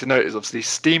good thing to note is obviously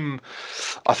Steam.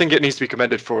 I think it needs to be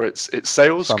commended for its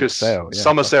sales, because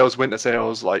summer sales, winter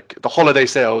sales, like the holiday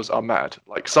sales are mad.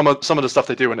 Like some of the stuff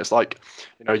they do, and it's like,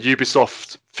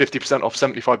 Ubisoft 50% off,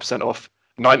 75% off,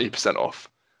 90% off.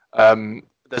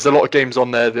 There's a lot of games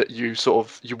on there that you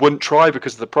wouldn't try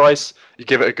because of the price. You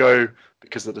give it a go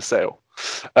because of the sale.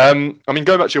 I mean,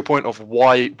 going back to your point of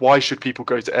why should people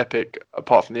go to Epic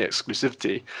apart from the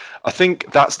exclusivity, I think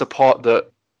that's the part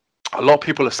that a lot of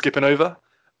people are skipping over.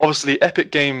 Obviously,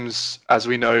 Epic Games, as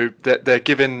we know, they're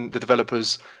giving the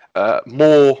developers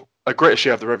a greater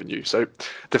share of the revenue. So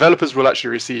developers will actually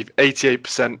receive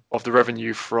 88% of the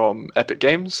revenue from Epic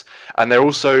Games, and they're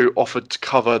also offered to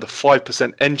cover the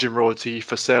 5% engine royalty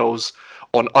for sales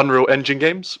on Unreal Engine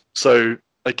games. So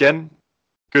again,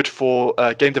 good for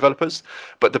game developers.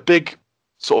 But the big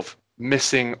sort of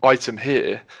missing item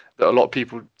here that a lot of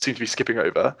people seem to be skipping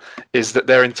over is that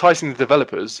they're enticing the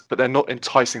developers, but they're not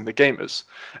enticing the gamers.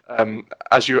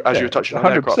 As you were touching on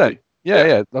 100%. There,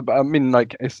 yeah. I mean,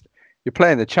 like, you're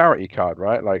playing the charity card,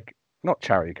 right? Like, not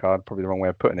charity card, probably the wrong way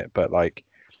of putting it, but like,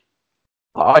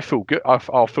 I feel good.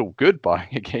 I'll feel good buying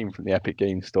a game from the Epic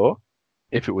Games Store.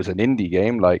 If it was an indie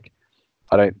game, like,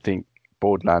 I don't think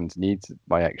Borderlands needs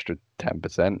my extra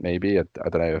 10%. Maybe I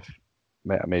don't know if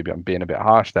maybe I'm being a bit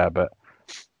harsh there, but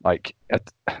like,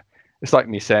 it's like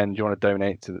me saying, do you want to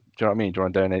donate to? Do you know what I mean? Do you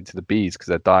want to donate to the bees because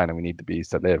they're dying and we need the bees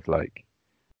to live? Like,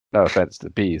 no offense to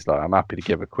the bees, like, I'm happy to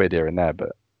give a quid here and there,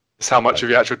 but it's how much of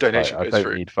your actual donation goes through. I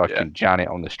don't need fucking Janet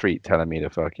on the street telling me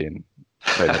to fucking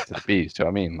donate to the bees. Do you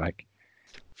know what I mean? Like,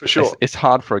 for sure, it's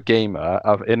hard for a gamer,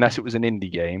 unless it was an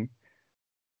indie game,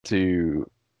 to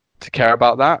care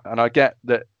about that. And I get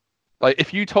that. Like,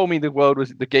 if you told me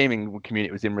the gaming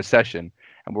community was in recession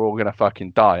and we're all gonna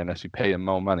fucking die unless we pay them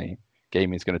more money,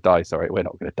 gaming's gonna die. Sorry, we're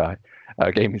not gonna die.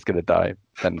 Gaming's gonna die.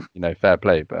 Then, fair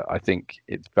play. But I think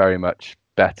it's very much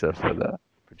better for the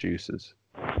producers.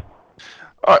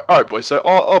 All right, boys. So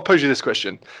I'll pose you this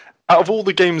question: out of all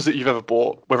the games that you've ever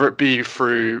bought, whether it be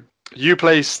through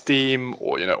Uplay, Steam,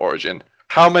 or Origin,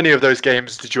 how many of those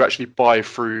games did you actually buy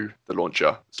through the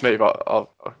launcher? So maybe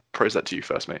I'll pose that to you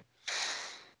first, mate.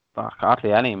 Fuck,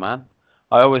 hardly any, man.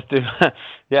 I always do.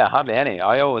 Yeah, hardly any.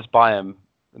 I always buy them.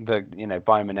 Buy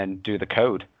them and then do the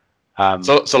code.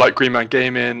 So like Green Man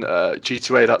Gaming,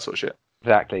 G2A, that sort of shit.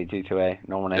 Exactly, G2A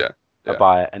normally. Yeah. I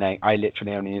buy it and I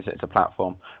literally only use it as a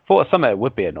platform. Thought some of it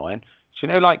would be annoying. So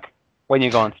like when you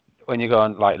go on when you go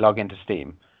and like log into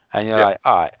Steam and you're like,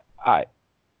 all right, I'm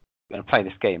gonna play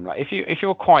this game. Like if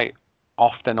you're quite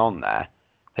often on there,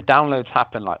 the downloads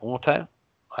happen like auto,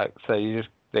 like so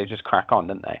they just crack on,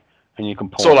 don't they? And you can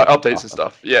pause. So like updates and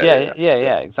stuff.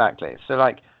 Yeah, exactly. So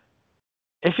like,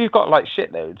 if you've got like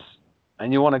shitloads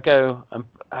and you want to go and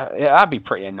that'd be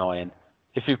pretty annoying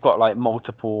if you've got like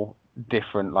multiple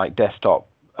different like desktop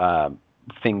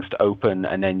things to open,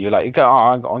 and then you're like, you go,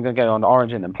 oh, I'm gonna go on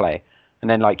Origin and play, and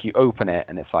then like you open it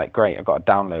and it's like, great, I've got a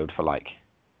download for like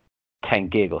 10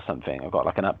 gig or something. I've got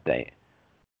like an update.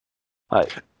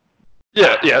 Like,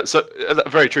 yeah. So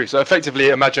very true. So effectively,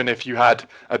 imagine if you had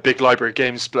a big library of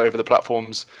games split over the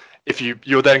platforms. If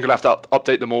you're then gonna have to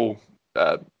update them all,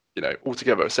 all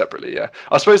together separately. Yeah,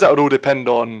 I suppose that would all depend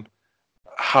on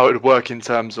how it would work in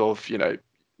terms of,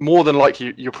 more than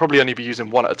likely you'll probably only be using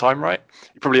one at a time, right?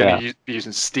 You probably only be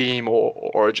using Steam or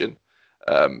Origin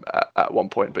at one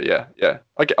point. But yeah,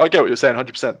 I get what you're saying,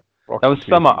 100%. There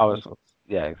was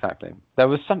exactly. There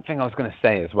was something I was going to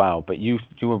say as well, but you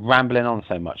were rambling on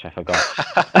so much, I forgot.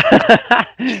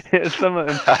 It was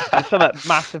something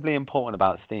massively important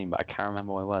about Steam, but I can't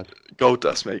remember what it was. Gold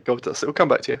dust, mate. Gold dust. It'll come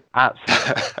back to you.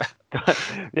 Absolutely.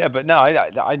 Yeah, but no,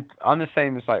 I'm the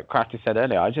same as like Crafty said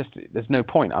earlier. There's no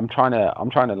point. I'm trying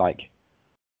to like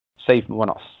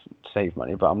not save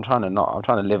money, but I'm trying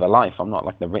to live a life. I'm not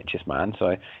like the richest man,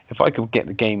 so if I could get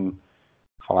the game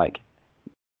for like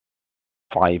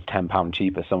 £5-10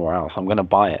 cheaper somewhere else, I'm going to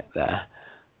buy it there.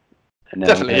 And then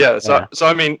definitely, yeah. So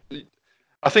I mean,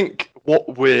 I think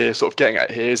what we're sort of getting at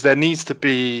here is there needs to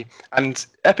be, and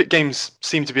Epic Games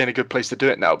seem to be in a good place to do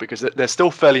it now because they're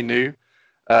still fairly new.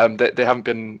 They haven't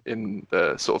been in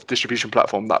the sort of distribution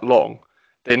platform that long.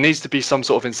 There needs to be some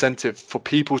sort of incentive for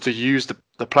people to use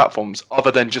the platforms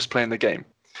other than just playing the game.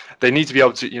 They need to be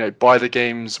able to, buy the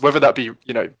games, whether that be,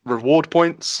 reward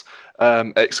points,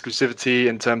 exclusivity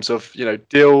in terms of,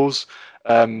 deals,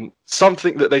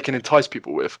 something that they can entice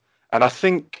people with. And I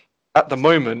think at the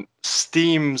moment,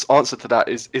 Steam's answer to that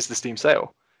is the Steam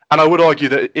sale. And I would argue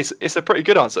that it's a pretty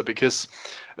good answer because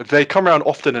they come around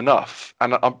often enough,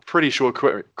 and I'm pretty sure,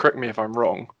 correct me if I'm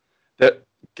wrong, that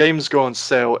games go on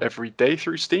sale every day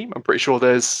through Steam. I'm pretty sure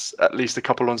there's at least a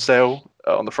couple on sale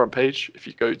on the front page if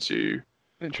you go to...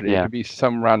 Literally, it could be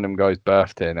some random guy's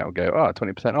birthday and it'll go,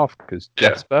 20% off because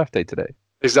Jeff's birthday today.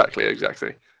 Exactly.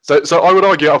 So I would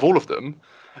argue out of all of them,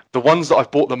 the ones that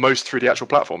I've bought the most through the actual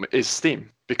platform is Steam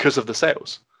because of the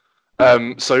sales.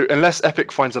 So unless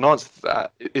Epic finds an answer to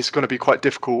that, it's going to be quite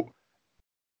difficult.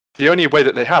 The only way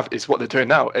that they have is what they're doing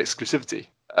now, exclusivity.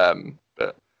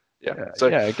 But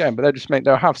they'll just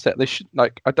they'll have set. They should,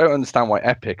 like, I don't understand why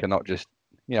Epic are not just,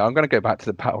 I'm going to go back to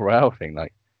the Battle Royale thing,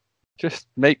 like, just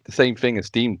make the same thing as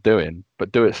Steam's doing,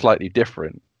 but do it slightly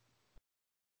different.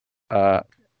 And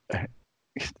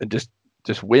just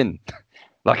win.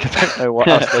 Like, I don't know what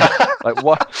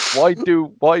else.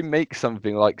 Why make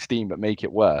something like Steam but make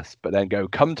it worse? But then go,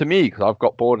 come to me because I've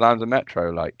got Borderlands and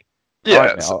Metro. Like,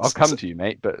 right, mate, I'll come to you,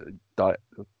 mate. But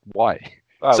why?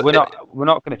 We're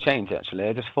not going to change. Actually,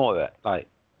 I just thought of it. Like,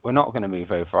 we're not going to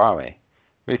move over, are we?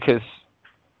 Because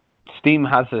Steam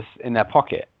has us in their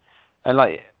pocket. And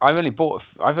like, I've only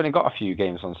got a few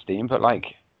games on Steam, but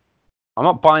like, I'm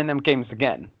not buying them games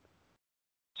again.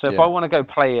 So if I want to go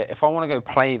play it, if I want to go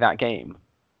play that game,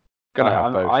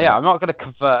 I'm not going to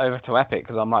convert over to Epic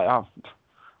because I'm like, I'm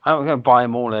not going to buy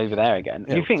them all over there again.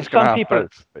 Yeah, you think some people,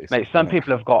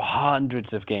 people have got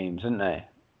hundreds of games, isn't they?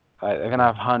 Like, they're going to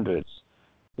have hundreds.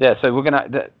 Yeah, so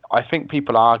I think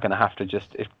people are going to have to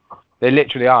if they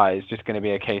literally are, it's just going to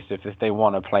be a case of if they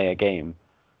want to play a game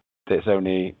that's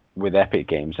only with Epic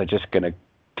Games, they're just going to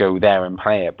go there and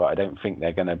play it, but I don't think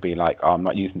they're going to be like, I'm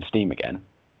not using Steam again.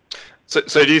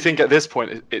 So do you think at this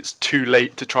point it's too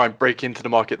late to try and break into the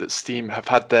market that Steam have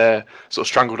had their sort of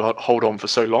strangled hold on for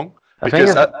so long? I think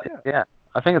it's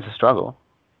a struggle.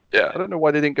 Yeah, I don't know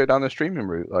why they didn't go down the streaming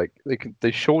route. Like,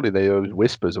 they surely there was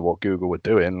whispers of what Google were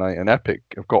doing. Like, and Epic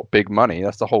have got big money.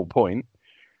 That's the whole point.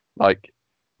 Like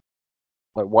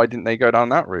why didn't they go down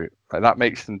that route? Like, that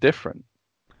makes them different.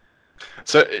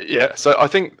 So I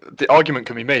think the argument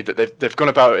can be made that they've gone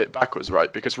about it backwards,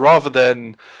 right? Because rather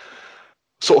than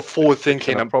sort of forward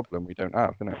thinking, a problem we don't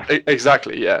have, isn't it?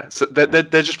 Exactly, yeah. So they're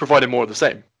just providing more of the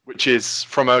same, which is,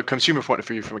 from a consumer point of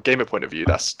view, from a gamer point of view,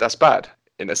 that's bad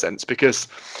in a sense, because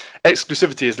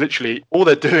exclusivity is literally all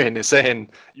they're doing is saying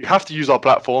you have to use our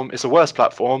platform. It's a worse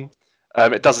platform.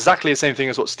 It does exactly the same thing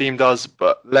as what Steam does,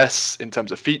 but less in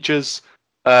terms of features.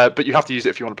 But you have to use it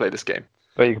if you want to play this game.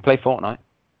 But you can play Fortnite.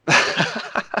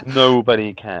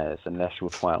 Nobody cares unless you're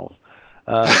 12.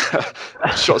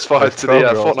 Shots fired to the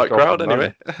 12-year-olds Fortnite are crowd, dropping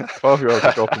anyway. 12-year-olds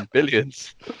are dropping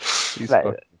billions.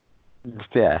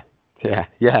 Yeah.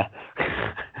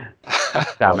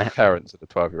 Damn it. Parents of the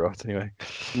 12-year-olds, anyway.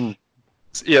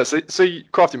 Yeah, so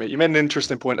Crafty mate, you made an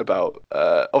interesting point about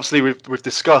obviously we've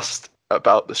discussed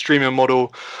about the streaming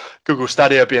model, Google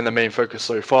Stadia being the main focus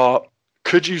so far.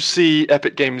 Could you see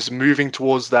Epic Games moving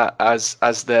towards that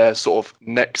as their sort of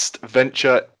next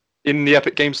venture in the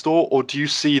Epic Games Store, or do you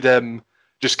see them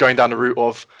just going down the route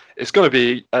of it's going to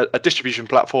be a distribution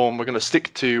platform, we're going to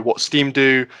stick to what Steam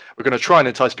do, we're going to try and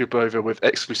entice people over with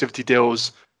exclusivity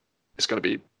deals, it's going to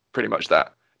be pretty much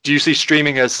that? Do you see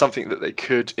streaming as something that they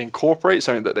could incorporate,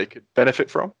 something that they could benefit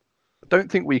from? I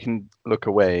don't think we can look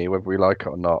away, whether we like it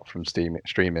or not, from streaming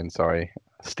because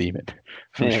Steam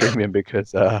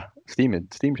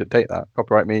should take that.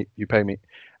 Copyright me, you pay me.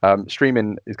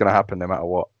 Streaming is going to happen no matter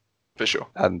what. For sure.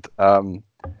 And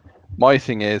my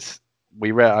thing is,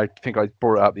 I think I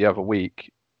brought it up the other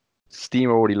week.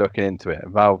 Steam are already looking into it.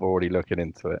 Valve are already looking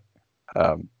into it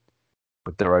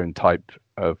with their own type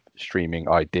of streaming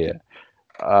idea.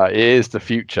 It is the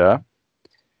future.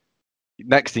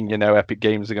 Next thing you know, Epic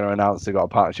Games are going to announce they've got a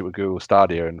partnership with Google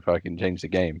Stadia and fucking change the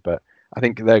game. But I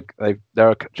think they're. Do you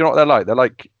know what they're like? They're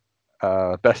like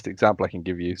best example I can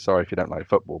give you. Sorry if you don't like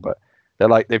football, but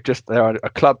they're a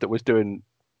club that was doing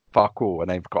fuck all, and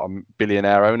they've got a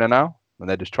billionaire owner now, and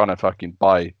they're just trying to fucking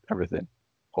buy everything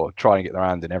or try and get their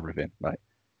hand in everything. Like,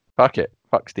 fuck it,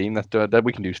 fuck Steam. Let's do it.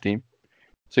 We can do Steam.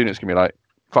 Soon it's gonna be like,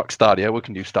 fuck Stadia. We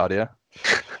can do Stadia.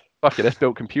 Fuck it, let's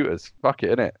build computers. Fuck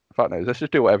it, innit? Fuck knows. Let's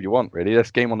just do whatever you want, really.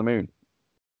 Let's game on the moon.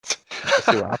 Let's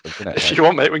see what happens, innit? If you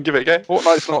want, mate, we can give it a go.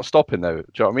 Fortnite's not stopping, though. Do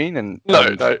you know what I mean? And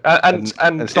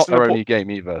it's not their only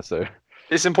game either, so...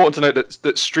 It's important to note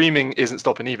that streaming isn't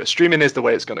stopping either. Streaming is the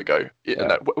way it's going to go.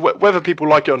 Yeah. Whether people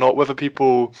like it or not, whether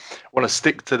people want to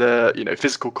stick to the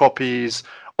physical copies,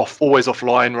 always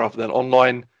offline rather than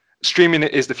online, streaming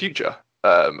is the future.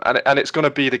 And it's going to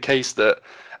be the case that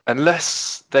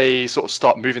unless they sort of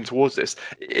start moving towards this,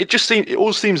 it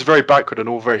all seems very backward and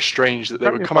all very strange that they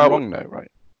would come out. Wrong though,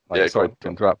 right? Sorry to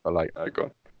interrupt, but go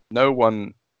on. No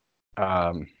one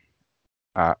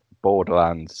at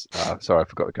Borderlands. Sorry, I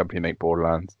forgot the company make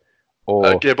Borderlands. Or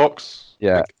Gearbox.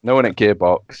 Yeah, no one at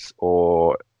Gearbox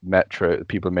or Metro, the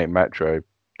people who make Metro,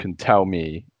 can tell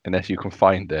me, unless you can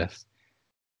find this,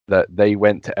 that they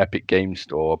went to Epic Games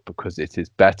Store because it is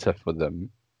better for them,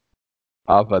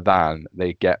 other than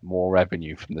they get more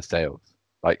revenue from the sales.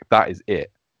 Like, that is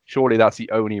it. Surely that's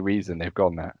the only reason they've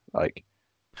gone there. Like,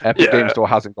 Epic Games Store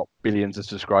hasn't got billions of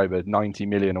subscribers, 90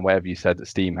 million or whatever you said that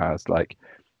Steam has. Like,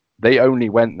 they only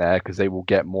went there because they will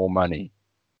get more money.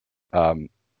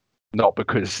 Not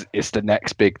because it's the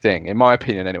next big thing, in my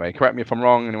opinion anyway. Correct me if I'm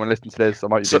wrong, anyone listening to this, I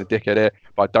might be being a dickhead here,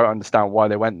 but I don't understand why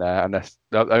they went there unless,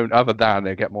 other than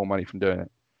they get more money from doing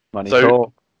it.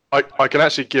 So I can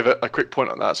actually give a quick point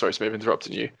on that. Sorry, Smith,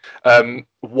 interrupting you.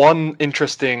 One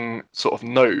interesting sort of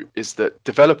note is that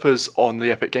developers on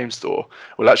the Epic Games Store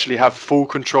will actually have full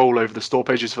control over the store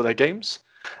pages for their games.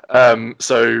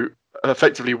 So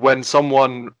effectively, when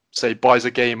someone, say, buys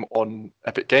a game on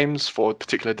Epic Games for a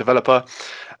particular developer,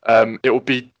 it will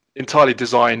be entirely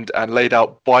designed and laid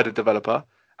out by the developer.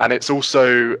 And it's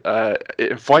also,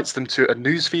 it invites them to a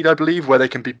news feed, I believe, where they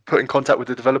can be put in contact with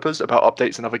the developers about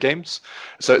updates and other games.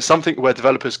 So it's something where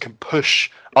developers can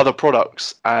push other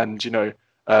products and,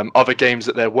 other games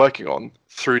that they're working on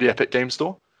through the Epic Games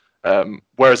Store.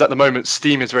 Whereas at the moment,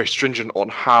 Steam is very stringent on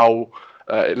how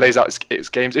it lays out its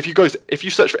games. If you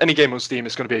search for any game on Steam,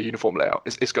 it's going to be a uniform layout.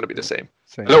 It's going to be the same.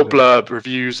 A little blurb,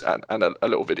 reviews, and a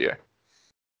little video.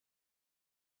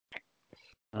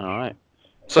 All right.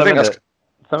 So I think that's...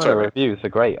 Some of the reviews are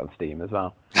great on Steam as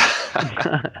well.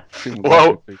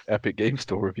 Well, Epic Game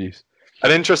Store reviews.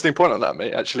 An interesting point on that,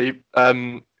 mate. Actually, a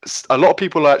lot of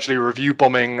people are actually review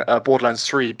bombing Borderlands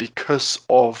 3 because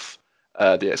of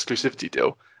the exclusivity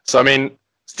deal. So, I mean,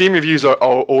 Steam reviews are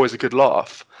always a good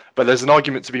laugh, but there's an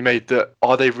argument to be made that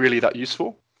are they really that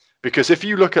useful? Because if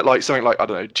you look at something like, I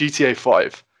don't know, GTA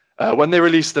 5, when they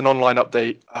released an online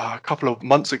update a couple of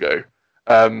months ago,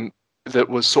 that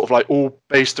was sort of all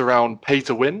based around pay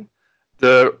to win.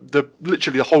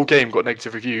 Literally the whole game got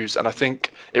negative reviews, and I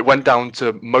think it went down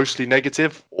to mostly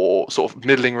negative or sort of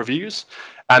middling reviews.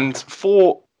 And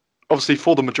for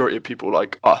the majority of people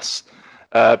like us,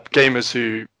 gamers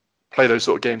who play those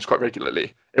sort of games quite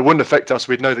regularly, it wouldn't affect us.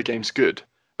 We'd know the game's good.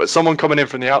 But someone coming in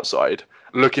from the outside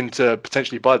looking to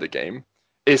potentially buy the game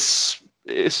is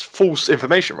false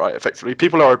information, right? Effectively,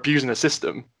 people are abusing the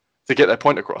system to get their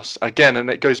point across again, and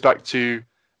it goes back to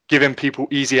giving people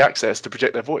easy access to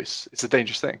project their voice. It's a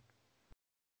dangerous thing.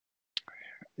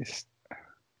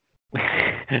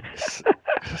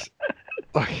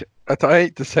 Like, I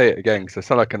hate to say it again because I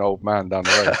sound like an old man down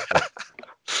the road. But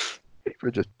people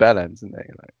are just bellends, aren't they?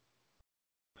 Like,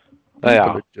 They people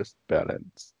are. are just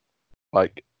bellends.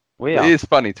 Like, We it are. is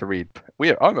funny to read.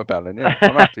 I'm a bellend, yeah.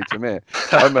 I'm happy to admit.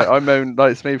 I moan,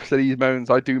 like Smith said, he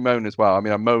moans. I do moan as well. I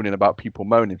mean, I'm moaning about people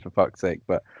moaning for fuck's sake,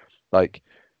 but like,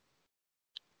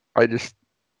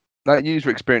 that user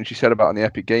experience you said about on the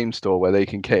Epic Game Store where they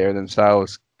can cater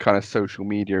themselves kind of social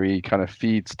media-y kind of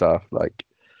feed stuff. Like,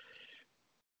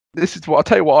 this is what I'll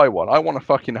tell you what I want. I want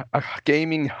a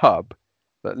gaming hub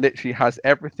that literally has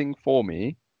everything for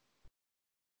me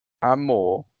and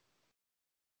more.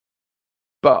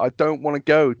 But I don't want to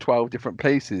go 12 different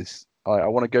places. I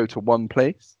want to go to one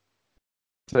place.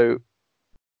 So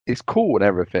it's cool and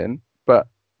everything, but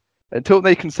until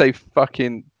they can say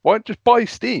fucking, why just buy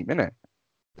Steam, innit?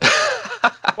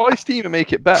 Buy Steam and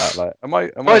make it better.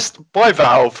 Like, buy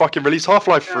Valve, fucking release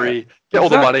Half-Life 3, get all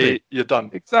the money, you're done.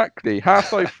 Exactly.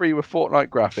 Half-Life 3 with Fortnite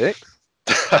graphics,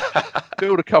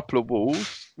 build a couple of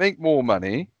walls, make more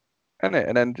money, innit?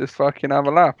 And then just fucking have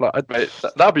a laugh. Like, Mate,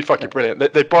 that'd be fucking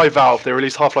brilliant. They buy Valve, they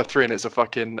release Half-Life 3, and it's a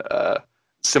fucking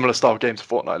similar style game to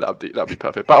Fortnite. That'd be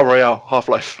perfect. Battle Royale,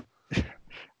 Half-Life.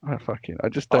 I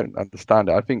just don't understand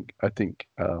it. I think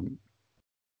I'm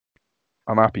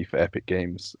happy for Epic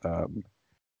Games.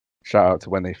 Shout out to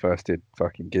when they first did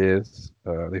fucking Gears.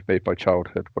 They've made my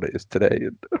childhood what it is today,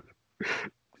 and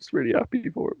just really happy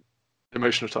for them.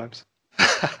 Emotional times.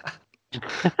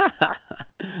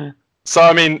 So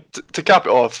I mean, to cap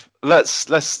it off, let's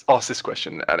ask this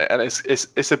question, and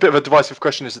it's a bit of a divisive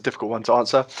question. It's a difficult one to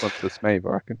answer. What's this, maybe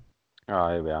I reckon.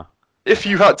 Oh, here we are. If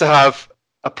you had to have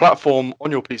a platform on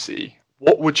your PC,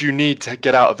 what would you need to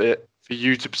get out of it for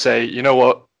you to say, you know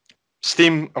what,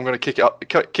 Steam, I'm going to kick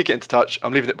it into touch.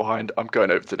 I'm leaving it behind. I'm going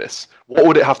over to this. What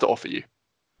would it have to offer you?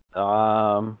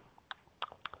 I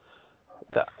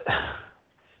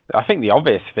think the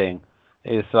obvious thing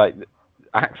is like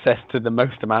access to the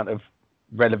most amount of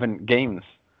relevant games,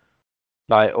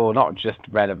 like, or not just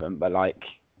relevant, but like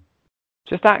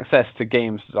just access to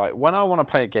games. Like, when I want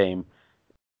to play a game,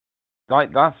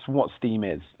 like, that's what Steam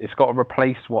is. It's got to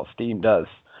replace what Steam does.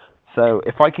 So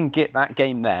if I can get that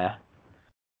game there,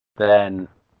 then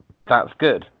that's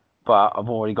good. But I've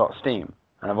already got Steam,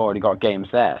 and I've already got games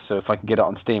there. So if I can get it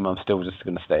on Steam, I'm still just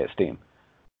going to stay at Steam.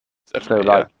 Definitely, So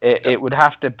like, it would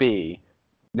have to be,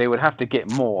 they would have to get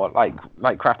more,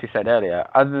 like Crafty said earlier,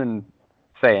 other than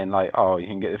saying like, oh, you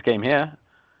can get this game here,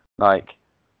 like,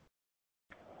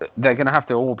 they're going to have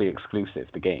to all be exclusive,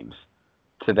 the games,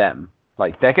 to them.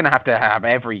 Like, they're going to have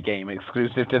every game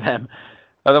exclusive to them.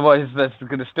 Otherwise, there's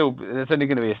only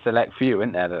going to be a select few,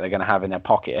 isn't there, that they're going to have in their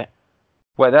pocket.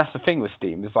 Well, that's the thing with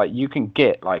Steam, is like, you can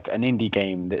get like an indie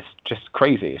game that's just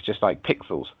crazy. It's just like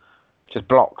pixels, just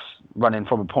blocks running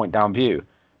from a point down view.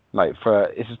 Like,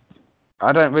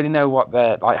 I don't really know what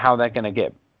they're like, how they're going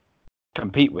to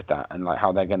compete with that, and like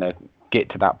how they're going to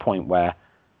get to that point where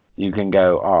you can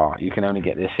go, oh, you can only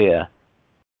get this here.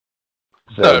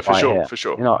 So no, for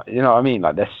sure. You know what I mean?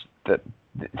 Like, that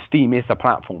Steam is a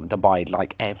platform to buy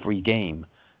like every game,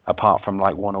 apart from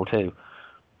like one or two.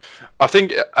 I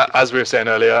think, as we were saying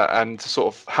earlier, and to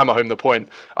sort of hammer home the point,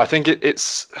 I think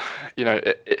it's, you know,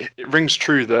 it rings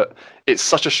true that it's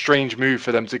such a strange move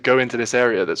for them to go into this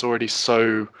area that's already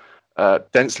so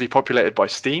densely populated by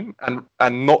Steam,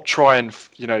 and not try and,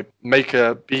 you know, make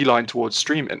a beeline towards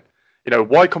streaming. You know,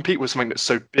 why compete with something that's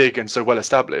so big and so well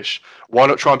established? Why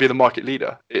not try and be the market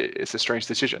leader? It's a strange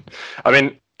decision. I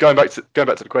mean, going back to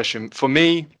the question, for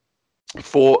me,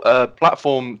 for a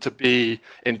platform to be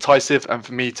enticing and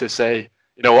for me to say,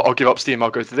 you know what, I'll give up Steam,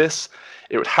 I'll go to this,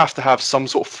 it would have to have some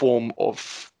sort of form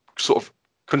of sort of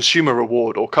consumer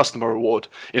reward or customer reward.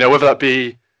 You know, whether that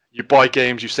be you buy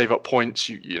games, you save up points,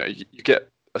 you get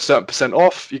a certain %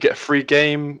 off, you get a free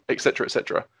game, etc.,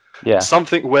 etc. Yeah.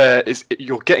 Something where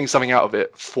you're getting something out of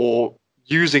it for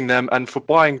using them and for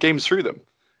buying games through them.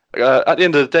 At the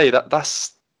end of the day,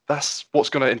 that's what's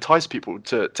going to entice people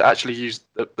to actually use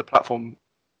the platform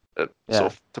sort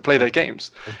of to play their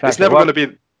games. Exactly. It's never going to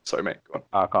be. Sorry, mate. Go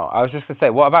on. I was just going to say,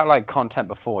 what about like content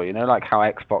before? You know, like how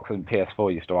Xbox and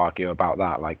PS4 used to argue about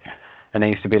that, like, and they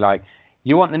used to be like,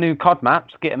 you want the new COD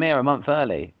maps? Get them here a month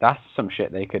early. That's some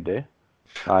shit they could do.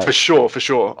 Like, for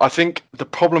sure. I think the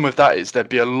problem with that is there'd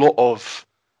be a lot of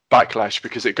backlash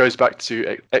because it goes back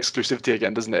to exclusivity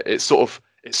again, doesn't it? It's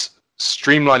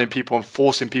streamlining people and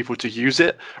forcing people to use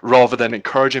it rather than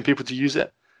encouraging people to use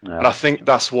it. Yeah. And I think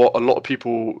that's what a lot of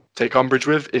people take umbrage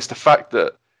with, is the fact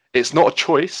that it's not a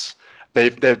choice.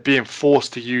 They're being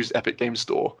forced to use Epic Games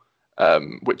Store,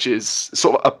 which is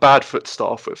sort of a bad foot to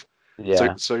start off with.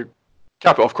 Yeah. So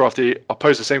cap it off, Crafty. I'll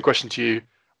pose the same question to you.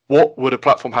 What would a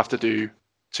platform have to do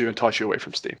to entice you away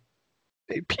from Steam?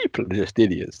 People are just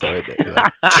idiots, though, aren't they?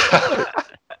 Like,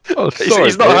 oh,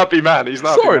 He's not a happy man. He's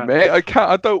not. Sorry, a happy man. mate. I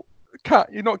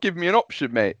can't. You're not giving me an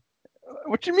option, mate.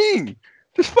 What do you mean?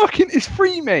 Just fucking. It's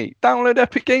free, mate. Download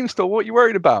Epic Game Store. What are you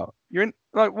worried about? You're in.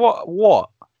 Like what? What?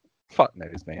 Fuck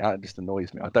knows, mate. That just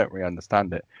annoys me. I don't really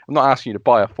understand it. I'm not asking you to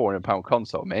buy a £400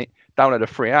 console, mate. Download a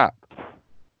free app.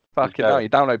 Fucking hell, you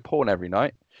download porn every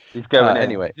night. He's going in.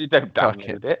 Anyway. You don't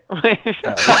download it.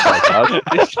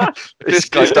 This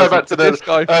guy's going back to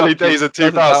the early days of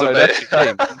 2000, mate. He's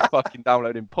fucking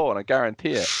downloading porn, I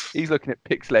guarantee it. He's looking at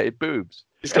pixelated boobs.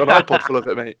 He's got an iPod full of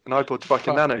it, mate. An iPod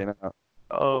fucking nano.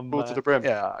 Oh, Full to the brim.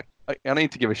 Yeah, I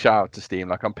need to give a shout out to Steam.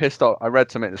 Like, I'm pissed off. I read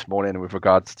something this morning with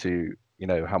regards to,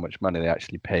 how much money they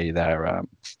actually pay their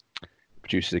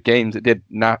producers of games.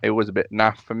 It was a bit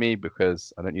naff for me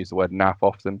because I don't use the word naff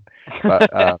often,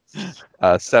 but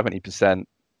 70%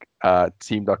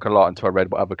 seemed like a lot until I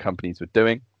read what other companies were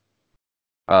doing.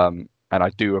 And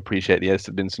I do appreciate there's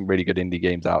been some really good indie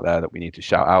games out there that we need to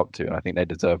shout out to, and I think they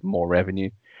deserve more revenue.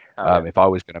 If I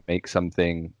was going to make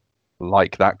something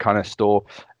like that kind of store,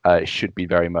 it should be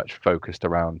very much focused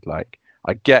around, like,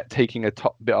 I get taking a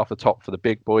bit off the top for the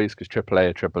big boys because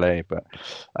AAA are AAA, but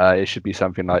it should be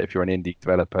something like, if you're an indie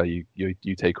developer, you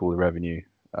take all the revenue,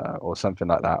 or something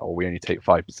like that, or we only take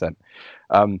 5%.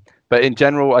 But in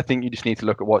general, I think you just need to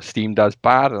look at what Steam does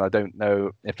bad, and I don't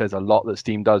know if there's a lot that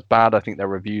Steam does bad. I think their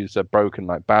reviews are broken,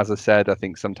 like Bazza said. I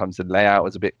think sometimes the layout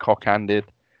is a bit cock-handed.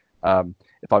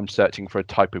 If I'm searching for a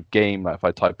type of game, like if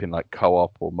I type in like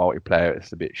co-op or multiplayer,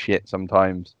 it's a bit shit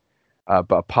sometimes.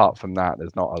 But apart from that,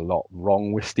 there's not a lot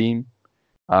wrong with Steam.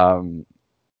 I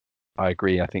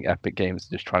agree. I think Epic Games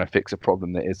are just trying to fix a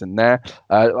problem that isn't there.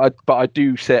 But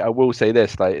I will say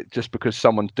this: like, just because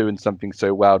someone's doing something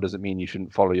so well doesn't mean you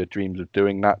shouldn't follow your dreams of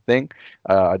doing that thing.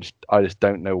 I just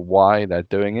don't know why they're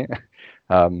doing it.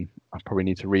 I probably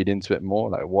need to read into it more.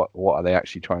 Like, what are they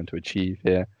actually trying to achieve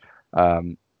here?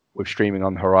 With streaming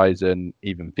on the horizon,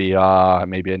 even VR,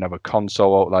 maybe another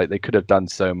console, like, they could have done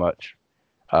so much.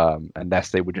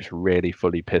 Unless they were just really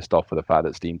fully pissed off with the fact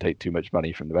that Steam take too much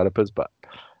money from developers. But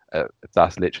if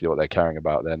that's literally what they're caring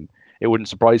about, then it wouldn't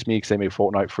surprise me, because they made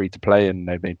Fortnite free to play and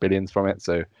they've made billions from it.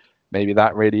 So maybe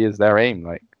that really is their aim.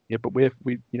 Like, yeah, but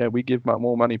we give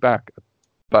more money back.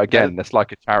 But again, that's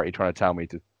like a charity trying to tell me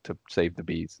to save the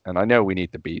bees. And I know we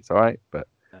need the bees, all right? But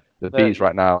the bees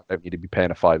right now, I don't need to be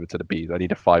paying a $5 to the bees. I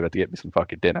need a $5 to get me some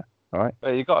fucking dinner. All right.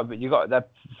 Well,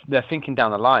 they're thinking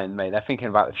down the line, mate. They're thinking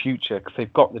about the future because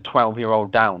they've got the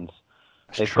 12-year-old downs.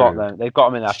 They've got them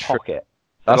in their pocket.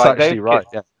 That's like, actually right.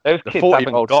 Yeah. Those the kids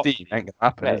 40-year-old haven't Steam ain't gonna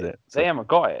happen, mate, is it? So. They haven't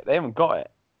got it.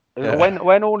 Yeah.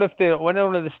 When all of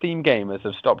the Steam gamers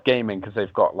have stopped gaming because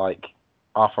they've got like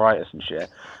arthritis and shit.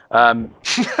 When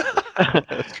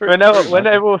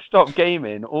they've all stopped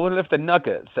gaming, all of the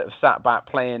nuggets that have sat back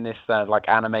playing this like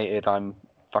animated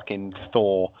fucking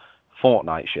Thor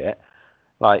Fortnite shit,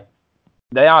 like,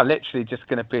 they are literally just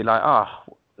going to be like,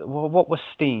 well, what was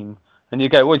Steam? And you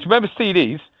go, well, do you remember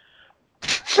CDs?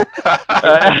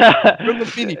 Remember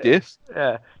mini disc?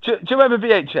 Yeah. Do you remember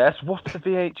VHS? What's the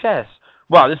VHS?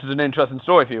 Well, this is an interesting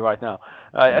story for you right now.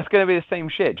 It's going to be the same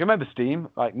shit. Do you remember Steam?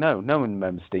 Like, no one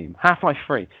remembers Steam. Half-Life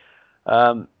 3.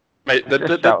 Mate,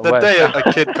 the day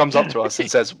a kid comes up to us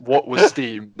and says, "What was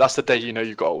Steam?" That's the day you know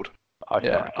you got old.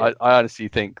 I honestly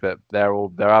think that they're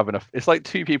having it's like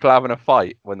two people having a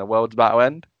fight when the world's about to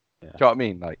end. Yeah. Do you know what I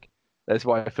mean? Like, that's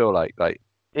what I feel like. Like,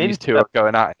 these two are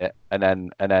going at it, and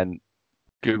then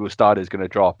Google Stadia is going to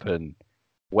drop, and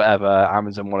whatever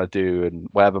Amazon want to do and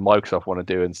whatever Microsoft want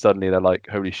to do, and suddenly they're like,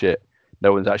 holy shit,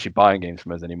 no one's actually buying games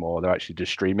from us anymore. They're actually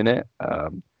just streaming it.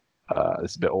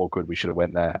 It's a bit awkward. We should have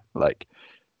went there. Like,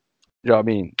 you know what I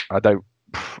mean? I don't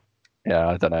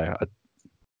know.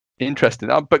 Interesting.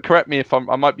 But correct me if I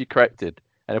might be corrected.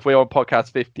 And if we're on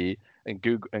podcast 50 and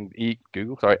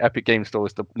Epic Game Store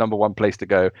is the number one place to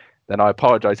go, then I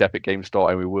apologize, Epic Game Store,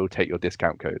 and we will take your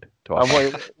discount code.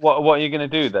 What are you going to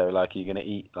do though? Like, are you going to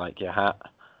eat like your hat?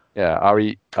 Yeah, I'll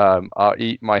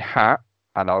eat my hat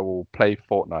and I will play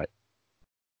Fortnite.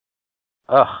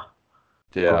 Ugh.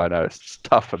 Yeah, I know it's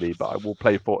tough for me, but I will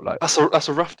play Fortnite. That's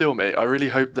a rough deal, mate. I really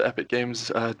hope that Epic Games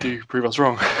do prove us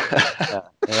wrong.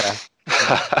 Yeah.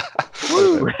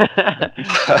 Woo!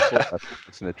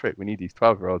 It's a trick. We need these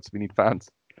 12-year-olds. We need fans.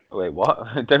 Wait, what?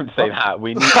 Don't say that.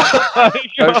 We need.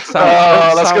 That's a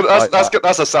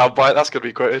soundbite. That's gonna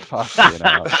be quoted.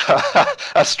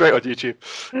 That's straight on YouTube.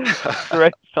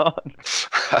 Straight on.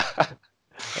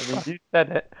 I mean, you said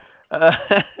it.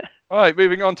 All right,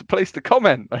 moving on to place to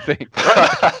comment, I think.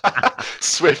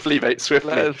 Swiftly, mate,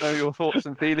 swiftly. Let us know your thoughts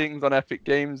and feelings on Epic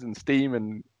Games and Steam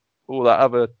and all that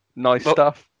other nice Not-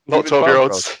 stuff. Not Even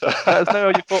 12-year-olds. Let us know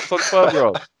your thoughts on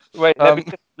 12-year-olds. Wait, let me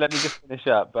just finish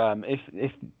up. If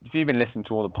you've been listening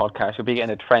to all the podcasts, you'll be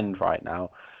getting a trend right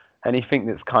now. Anything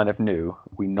that's kind of new,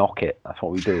 we knock it. That's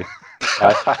what we do.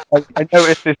 I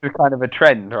noticed this is kind of a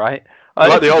trend, right?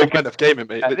 Like the old men of gaming,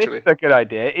 mate, literally. This is a good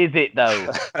idea. Is it, though?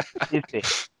 Is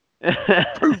it?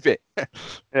 Prove it.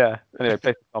 Yeah. Anyway,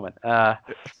 place a comment.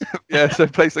 Yeah, so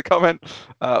place a comment.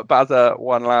 Bazza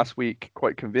won last week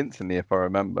quite convincingly, if I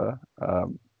remember,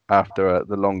 after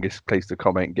the longest place to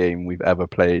comment game we've ever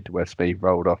played, where Spade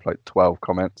rolled off like 12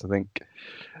 comments, I think.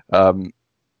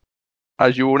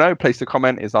 As you all know, place to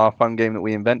comment is our fun game that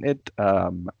we invented.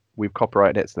 We've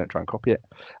copyrighted it, so don't try and copy it.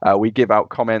 We give out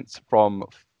comments from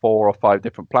 4 or 5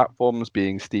 different platforms,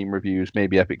 being Steam reviews,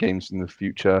 maybe Epic Games in the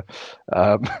future,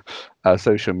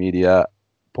 social media,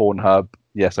 Pornhub.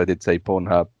 Yes, I did say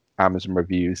Pornhub, Amazon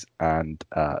reviews, and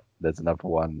there's another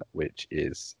one which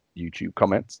is YouTube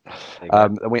comments.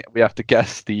 And we have to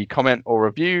guess the comment or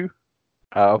review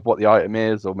of what the item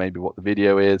is, or maybe what the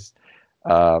video is,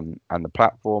 and the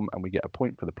platform, and we get a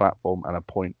point for the platform and a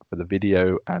point for the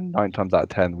video. And 9 times out of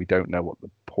 10, we don't know what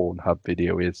the Pornhub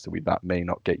video is, so that may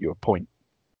not get you a point.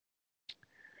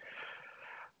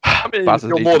 I mean,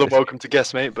 you're more than welcome to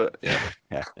guess, mate, but yeah.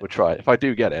 Yeah, we'll try it. If I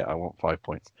do get it, I want 5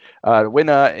 points. The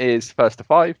winner is first to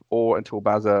 5, or until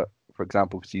Bazza, for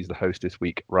example, because he's the host this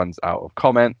week, runs out of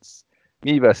comments.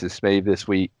 Me versus Spade this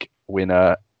week.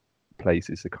 Winner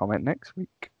places the comment next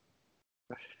week.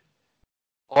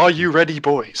 Are you ready,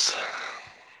 boys?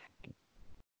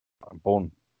 I'm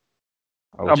born.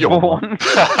 I'm born.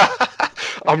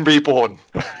 I'm reborn.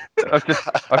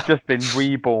 I've just been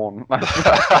reborn.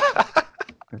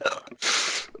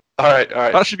 All right.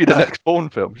 That should be the next Born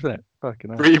film, shouldn't it?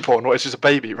 Fucking hell. Reborn. What? It's just a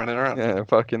baby running around. Yeah,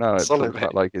 fucking hell. It Solid, talks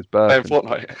about mate. like his birth, Playing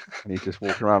Fortnite. and he's just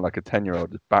walking around like a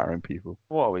 10-year-old, just battering people.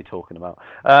 What are we talking about?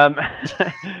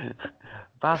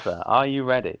 Bazza, are you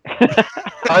ready?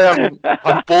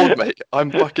 I'm born, mate. I'm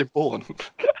fucking born.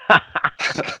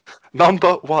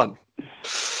 Number 1.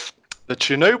 The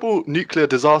Chernobyl nuclear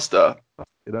disaster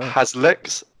has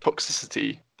less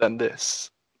toxicity than this.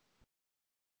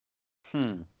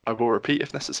 I will repeat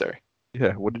if necessary.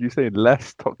 Yeah, what did you say?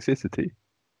 Less toxicity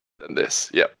than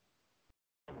this. Yep.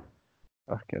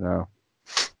 Fucking hell.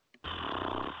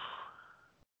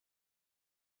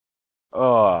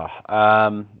 Oh,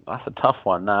 that's a tough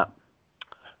one. That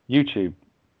YouTube.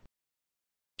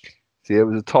 See, it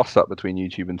was a toss-up between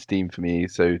YouTube and Steam for me.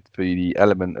 So for the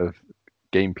element of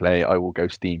gameplay, I will go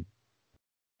Steam.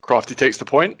 Crafty takes the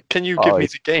point. Can you give me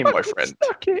the game, my friend?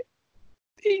 Stuck it.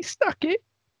 He stuck it.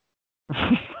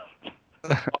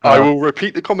 I will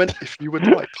repeat the comment if you would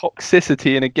like.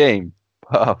 Toxicity in a game.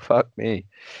 Oh, fuck me.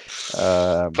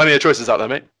 Plenty of choices out there,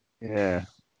 mate. Yeah,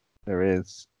 there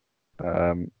is.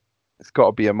 It's got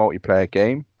to be a multiplayer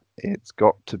game. It's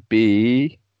got to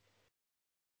be...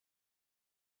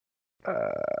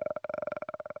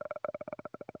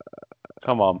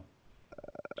 Come on.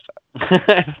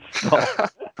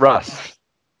 Rust.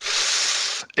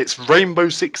 It's Rainbow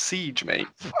Six Siege, mate.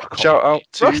 Shout out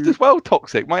to... Rust is well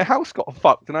toxic. My house got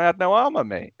fucked and I had no armor,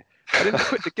 mate. I didn't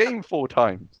quit the game 4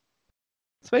 times.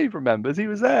 Spade remembers, he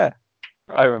was there.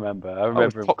 I remember. I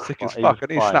was toxic as fuck. I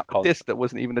didn't snap a disc that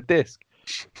wasn't even a disc.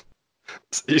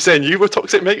 You saying you were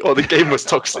toxic, mate, or the game was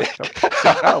toxic? Toxic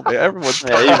now, mate. Everyone's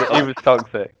toxic. He was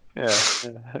toxic.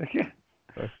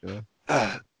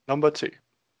 Yeah. Number 2.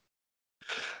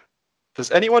 Does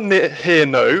anyone here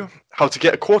know how to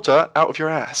get a quarter out of your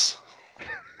ass?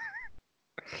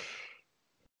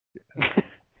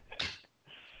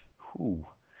 Ooh.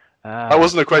 That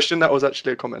wasn't a question. That was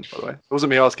actually a comment, by the way. It wasn't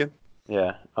me asking.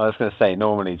 Yeah, I was going to say,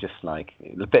 normally just like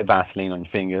a bit of Vaseline on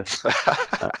your fingers.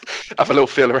 Have a little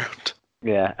feel around.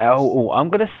 Yeah. Oh, I'm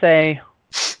going to say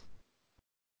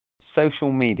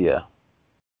social media.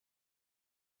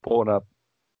 Pornhub.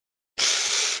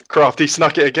 Crafty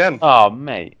snuck it again. Oh,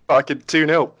 mate. Fucking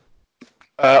 2-0.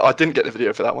 I didn't get the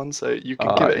video for that one, so you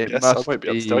can give it a guess. I won't be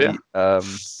able to tell you.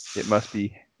 It must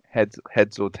be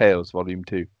Heads or Tails, Volume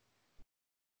 2.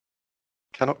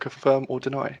 Cannot confirm or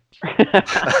deny.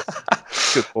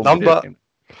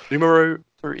 Numero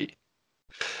 3.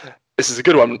 This is a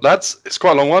good one, lads. It's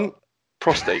quite a long one.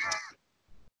 Prostate.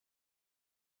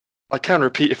 I can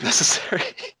repeat if necessary.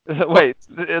 Wait,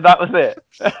 that was it?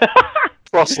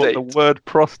 Prostate. What, the word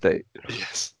prostate?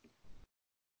 Yes.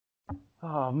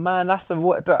 Oh, man, that's the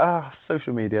word.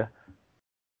 Social media.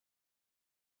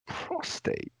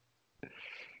 Prostate.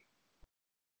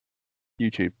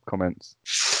 YouTube comments.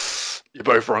 You're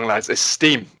both wrong, lads. It's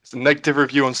Steam. It's a negative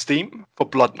review on Steam for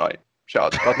Blood Knight. Shout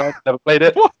out to Blood Knight. Never played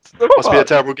it. What the Must be a fuck?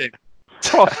 terrible game.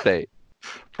 Prostate.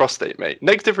 Prostate, mate.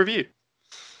 Negative review.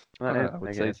 That I is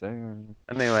would say negative. so.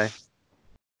 Anyway,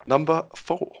 Number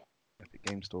 4. Epic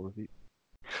Game Store review.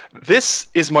 This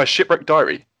is my shipwreck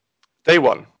diary. Day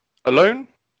 1. Alone,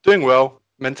 doing well,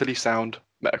 mentally sound,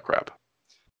 met a crab.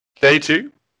 Day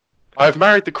 2. I have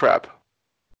married the crab.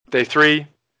 Day 3.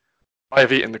 I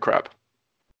have eaten the crab.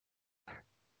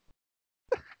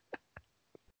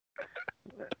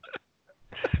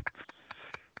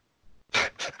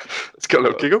 Let's get a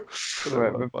little giggle.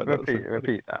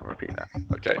 repeat that.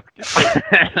 Okay.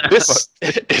 This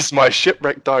is my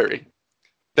shipwreck diary.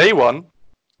 Day 1.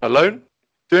 Alone,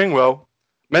 doing well,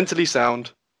 mentally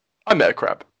sound, I met a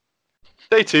crab.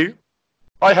 Day 2.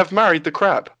 I have married the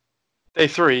crab. Day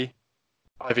 3.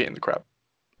 I've eaten the crab.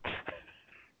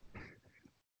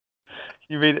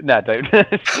 You read it? No, don't.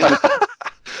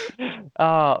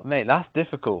 Oh, mate, that's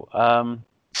difficult.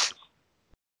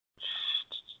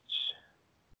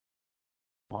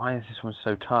 Why is this one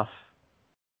so tough?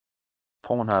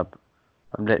 Pornhub.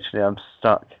 I'm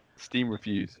stuck. Steam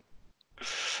reviews.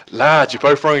 Lad, you're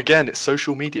both wrong again. It's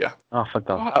social media. Oh, for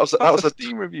God. That was a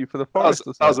Steam review for the That was,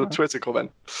 Forest. that was a Twitter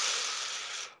comment.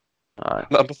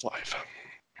 Alright. Number 5.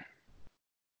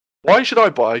 Why should I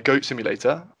buy Goat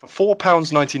Simulator for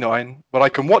 £4.99 when I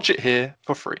can watch it here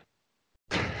for free?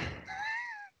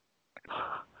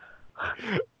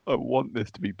 I want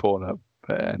this to be Pornhub,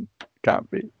 but can't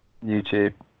be.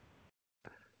 YouTube.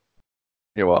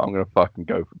 You know what? I'm gonna fucking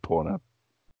go for Pornhub.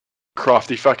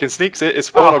 Crafty fucking sneaks it.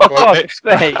 It's Oh, Pornhub. for God's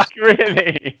sake,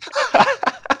 really?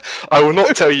 I will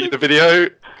not tell you the video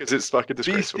because it's fucking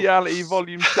disgraceful. Bestiality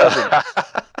Volume 7.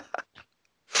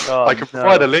 Oh, I can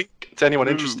provide a link to anyone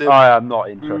interested. I am not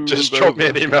interested. Just drop me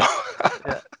an email.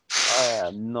 I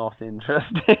am not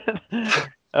interested.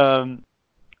 I'm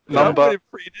Number getting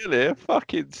 3-0 here.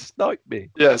 Fucking snipe me.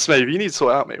 Yeah, Smave, you need to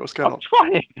sort it out, mate. What's going I'm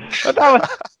trying. But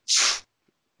that was...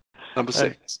 Number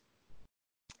 6.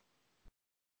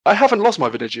 I haven't lost my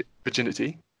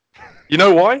virginity. You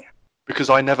know why? Because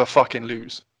I never fucking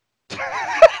lose.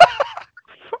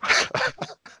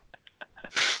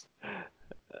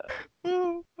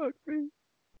 Oh, fuck me.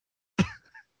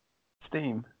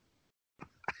 Steam.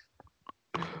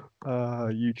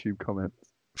 YouTube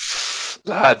comments.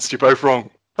 Lads, you're both wrong.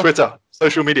 Twitter,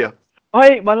 social media. I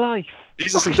hate my life.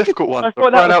 These are some difficult ones. I We're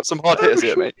thought that throwing was- out some hard hitters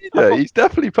here, mate. Yeah, he's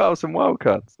definitely put out some wild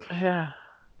cards. Yeah.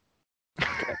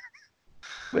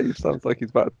 Mate, he sounds like he's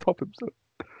about to top himself.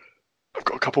 I've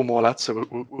got a couple more, lads, so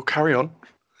we'll carry on.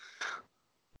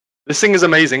 This thing is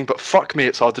amazing, but fuck me,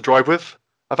 it's hard to drive with.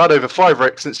 I've had over 5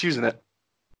 wrecks since using it.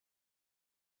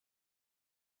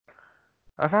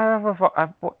 I've had over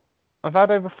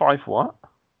 5 what?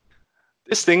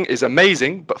 This thing is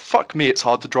amazing, but fuck me, it's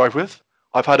hard to drive with.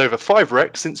 I've had over 5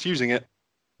 wrecks since using it.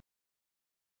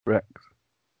 Rex.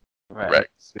 Right.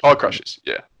 Wrecks. Car crashes,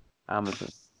 yeah. Amazon.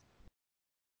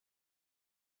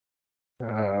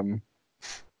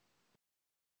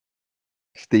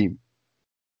 Steam.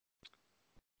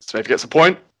 So maybe gets a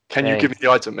point. Can you Hey. give me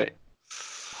the item, mate?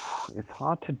 It's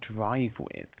hard to drive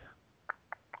with.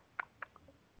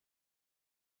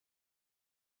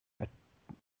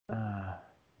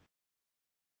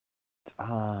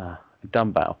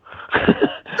 Dumbbell.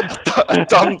 A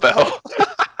dumbbell.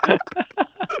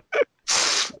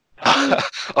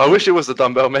 I wish it was a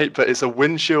dumbbell, mate, but it's a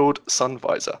windshield sun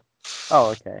visor.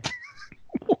 Oh, okay.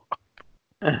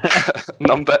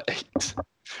 Number 8.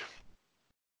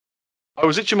 I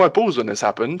was itching my balls when this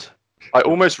happened. I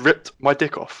almost ripped my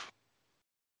dick off.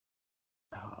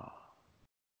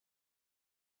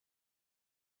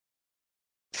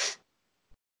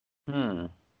 Hmm.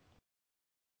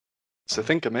 It's a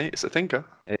thinker, mate. It's a thinker.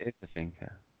 It is a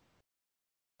thinker.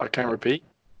 I can repeat.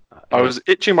 I was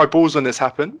itching my balls when this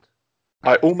happened.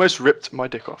 I almost ripped my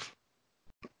dick off.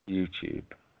 YouTube.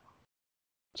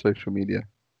 Social media.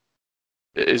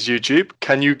 It is YouTube.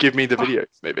 Can you give me the video,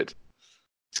 David?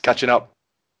 It's catching up.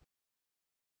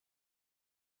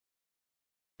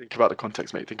 Think about the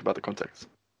context, mate. Think about the context.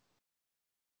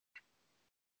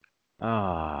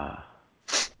 Ah.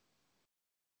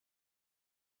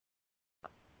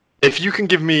 If you can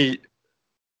give me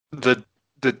the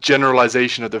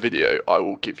generalization of the video, I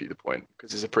will give you the point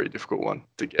because it's a pretty difficult one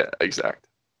to get exact.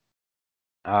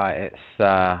 It's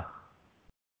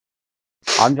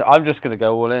I'm just gonna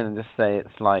go all in and just say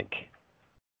it's like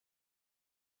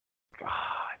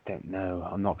I don't know.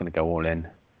 I'm not gonna go all in.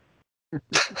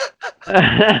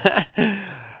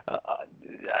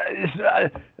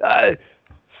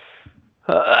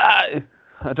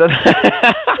 I don't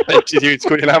know. Did you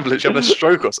call an ambulance? You have a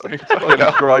stroke or something? Fucking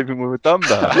hell. Driving with a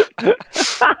dumbbell.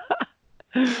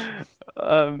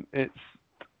 It's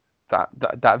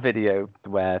that video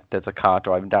where there's a car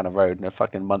driving down a road and a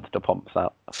fucking monster pumps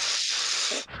out.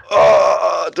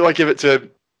 Do I give it to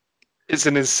him? It's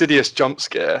an insidious jump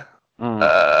scare.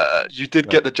 You did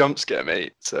get the jump scare,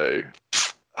 mate. So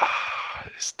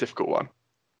it's a difficult one.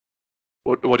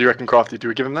 What do you reckon, Crafty? Do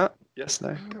we give him that? Yes,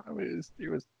 no. I mean, it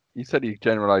was. You said your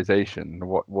generalization.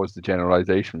 What was the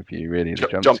generalization for you, really?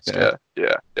 The Jump scare.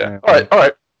 Yeah. All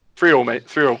right. 3-3, mate.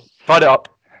 3-3. Fight it up.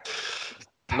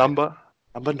 Number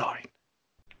 9.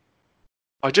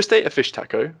 I just ate a fish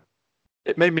taco.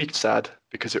 It made me sad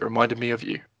because it reminded me of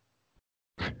you.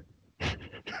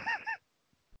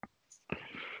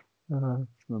 Some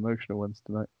emotional ones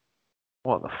tonight.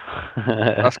 What the?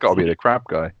 That's got to be the crab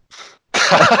guy.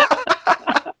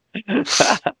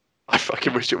 I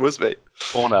fucking wish it was, mate.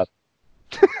 Corner.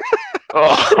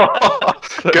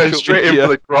 Go straight in for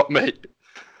the crop, mate.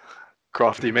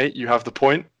 Crafty, mate, you have the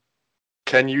point.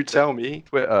 Can you tell me?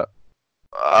 Twitter.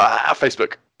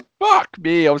 Facebook. Fuck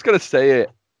me, I was going to say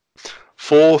it.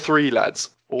 4-3, lads.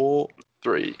 4-3.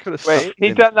 Wait,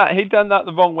 he done that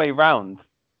the wrong way round.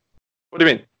 What do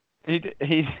you mean?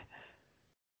 He.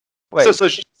 Wait. So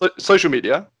social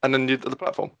media, and then the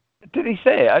platform. Did he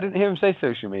say it? I didn't hear him say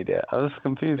social media. I was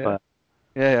confused by it.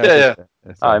 Yeah.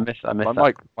 Oh, I missed that.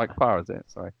 Mike Farr, is it?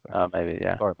 Sorry. Oh, maybe,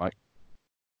 yeah. Sorry, Mike.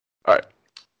 All right.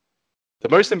 The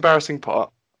most embarrassing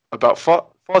part about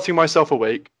farting myself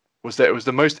awake was that it was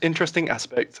the most interesting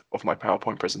aspect of my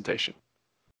PowerPoint presentation.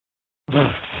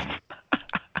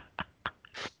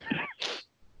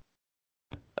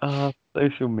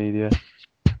 Social media.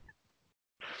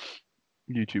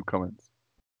 YouTube comments.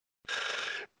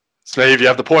 Slave, you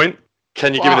have the point.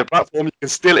 Can you give me the platform? You can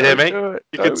steal it here, mate.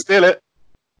 You can steal it.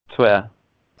 Twitter.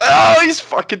 Oh, he's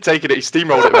fucking taking it. He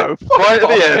steamrolled it, mate. Right at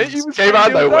the end. Came out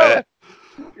of nowhere.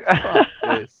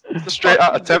 Straight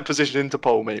out of 10th position into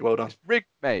pole, mate. Well done. Rigged,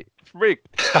 mate. Rigged.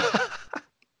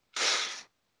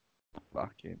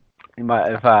 Fucking. He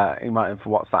might have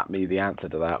WhatsApped me the answer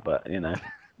to that, but you know.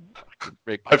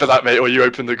 Rigged. Either that, mate, or you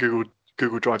open the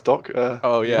Google Drive doc.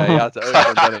 Oh yeah, he had to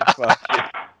open, didn't he?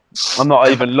 I'm not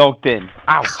even logged in.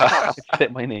 Ow! I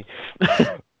hit my knee.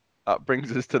 That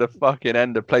brings us to the fucking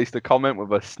end of Place to Comment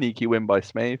with a sneaky win by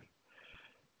Smave.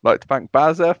 I'd like to thank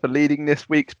Bazza for leading this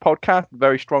week's podcast.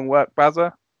 Very strong work,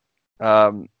 Bazza.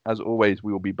 As always,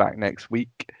 we will be back next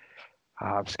week.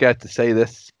 I'm scared to say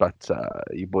this, but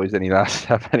you boys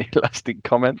have any lasting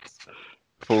comments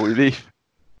before we leave?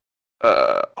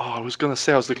 I was going to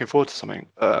say I was looking forward to something.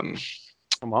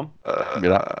 Come on. Be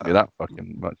that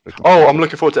fucking much. Oh, I'm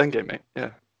looking forward to Endgame, mate.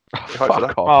 Yeah.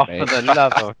 Fuck off, mate. For the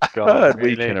love of God. Third really?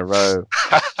 week in a row.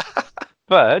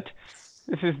 Third?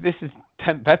 This is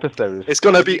 10th episode. It's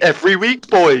going to be every week,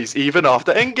 boys, even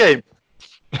after Endgame.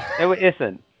 No, it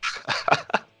isn't.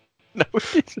 No,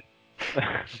 it isn't.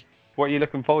 What are you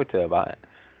looking forward to about it?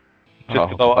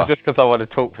 Oh, Just because I want to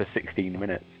talk for 16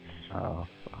 minutes. Oh,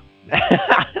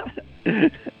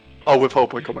 I'll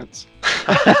withhold my comments.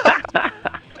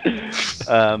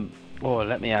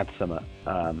 Let me add some.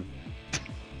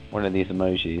 One of these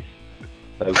emojis.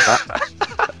 So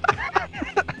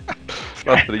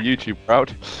that's for the YouTube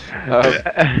crowd.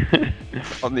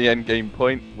 On the Endgame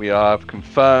point, we have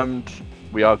confirmed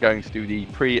we are going to do the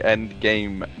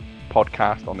pre-Endgame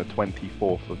podcast on the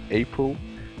 24th of April.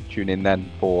 Tune in then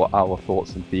for our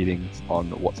thoughts and feelings on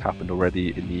what's happened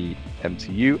already in the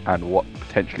MCU and what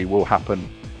potentially will happen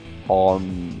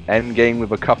on Endgame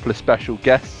with a couple of special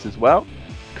guests as well,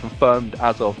 confirmed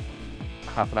as of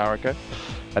half an hour ago.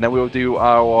 And then we'll do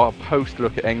our post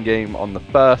look at Endgame on the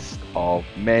 1st of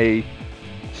May,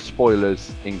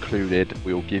 spoilers included.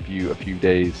 We'll give you a few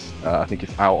days. I think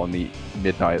it's out on the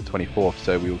midnight of 24th,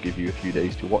 so we will give you a few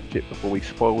days to watch it before we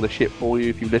spoil the shit for you.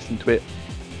 If you listen to it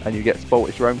and you get spoiled,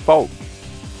 it's your own fault.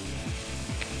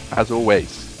 As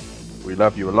always, we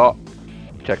love you a lot.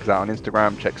 Check us out on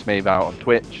Instagram, check Smave out on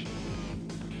Twitch,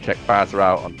 check Bazza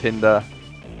out on Tinder,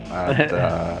 and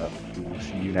we will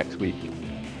see you next week.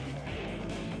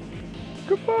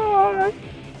 Goodbye!